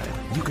meantime,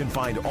 you can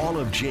find all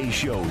of Jay's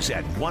shows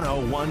at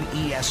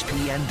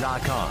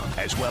 101ESPN.com,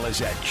 as well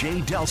as at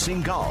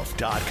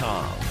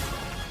jdelsinggolf.com.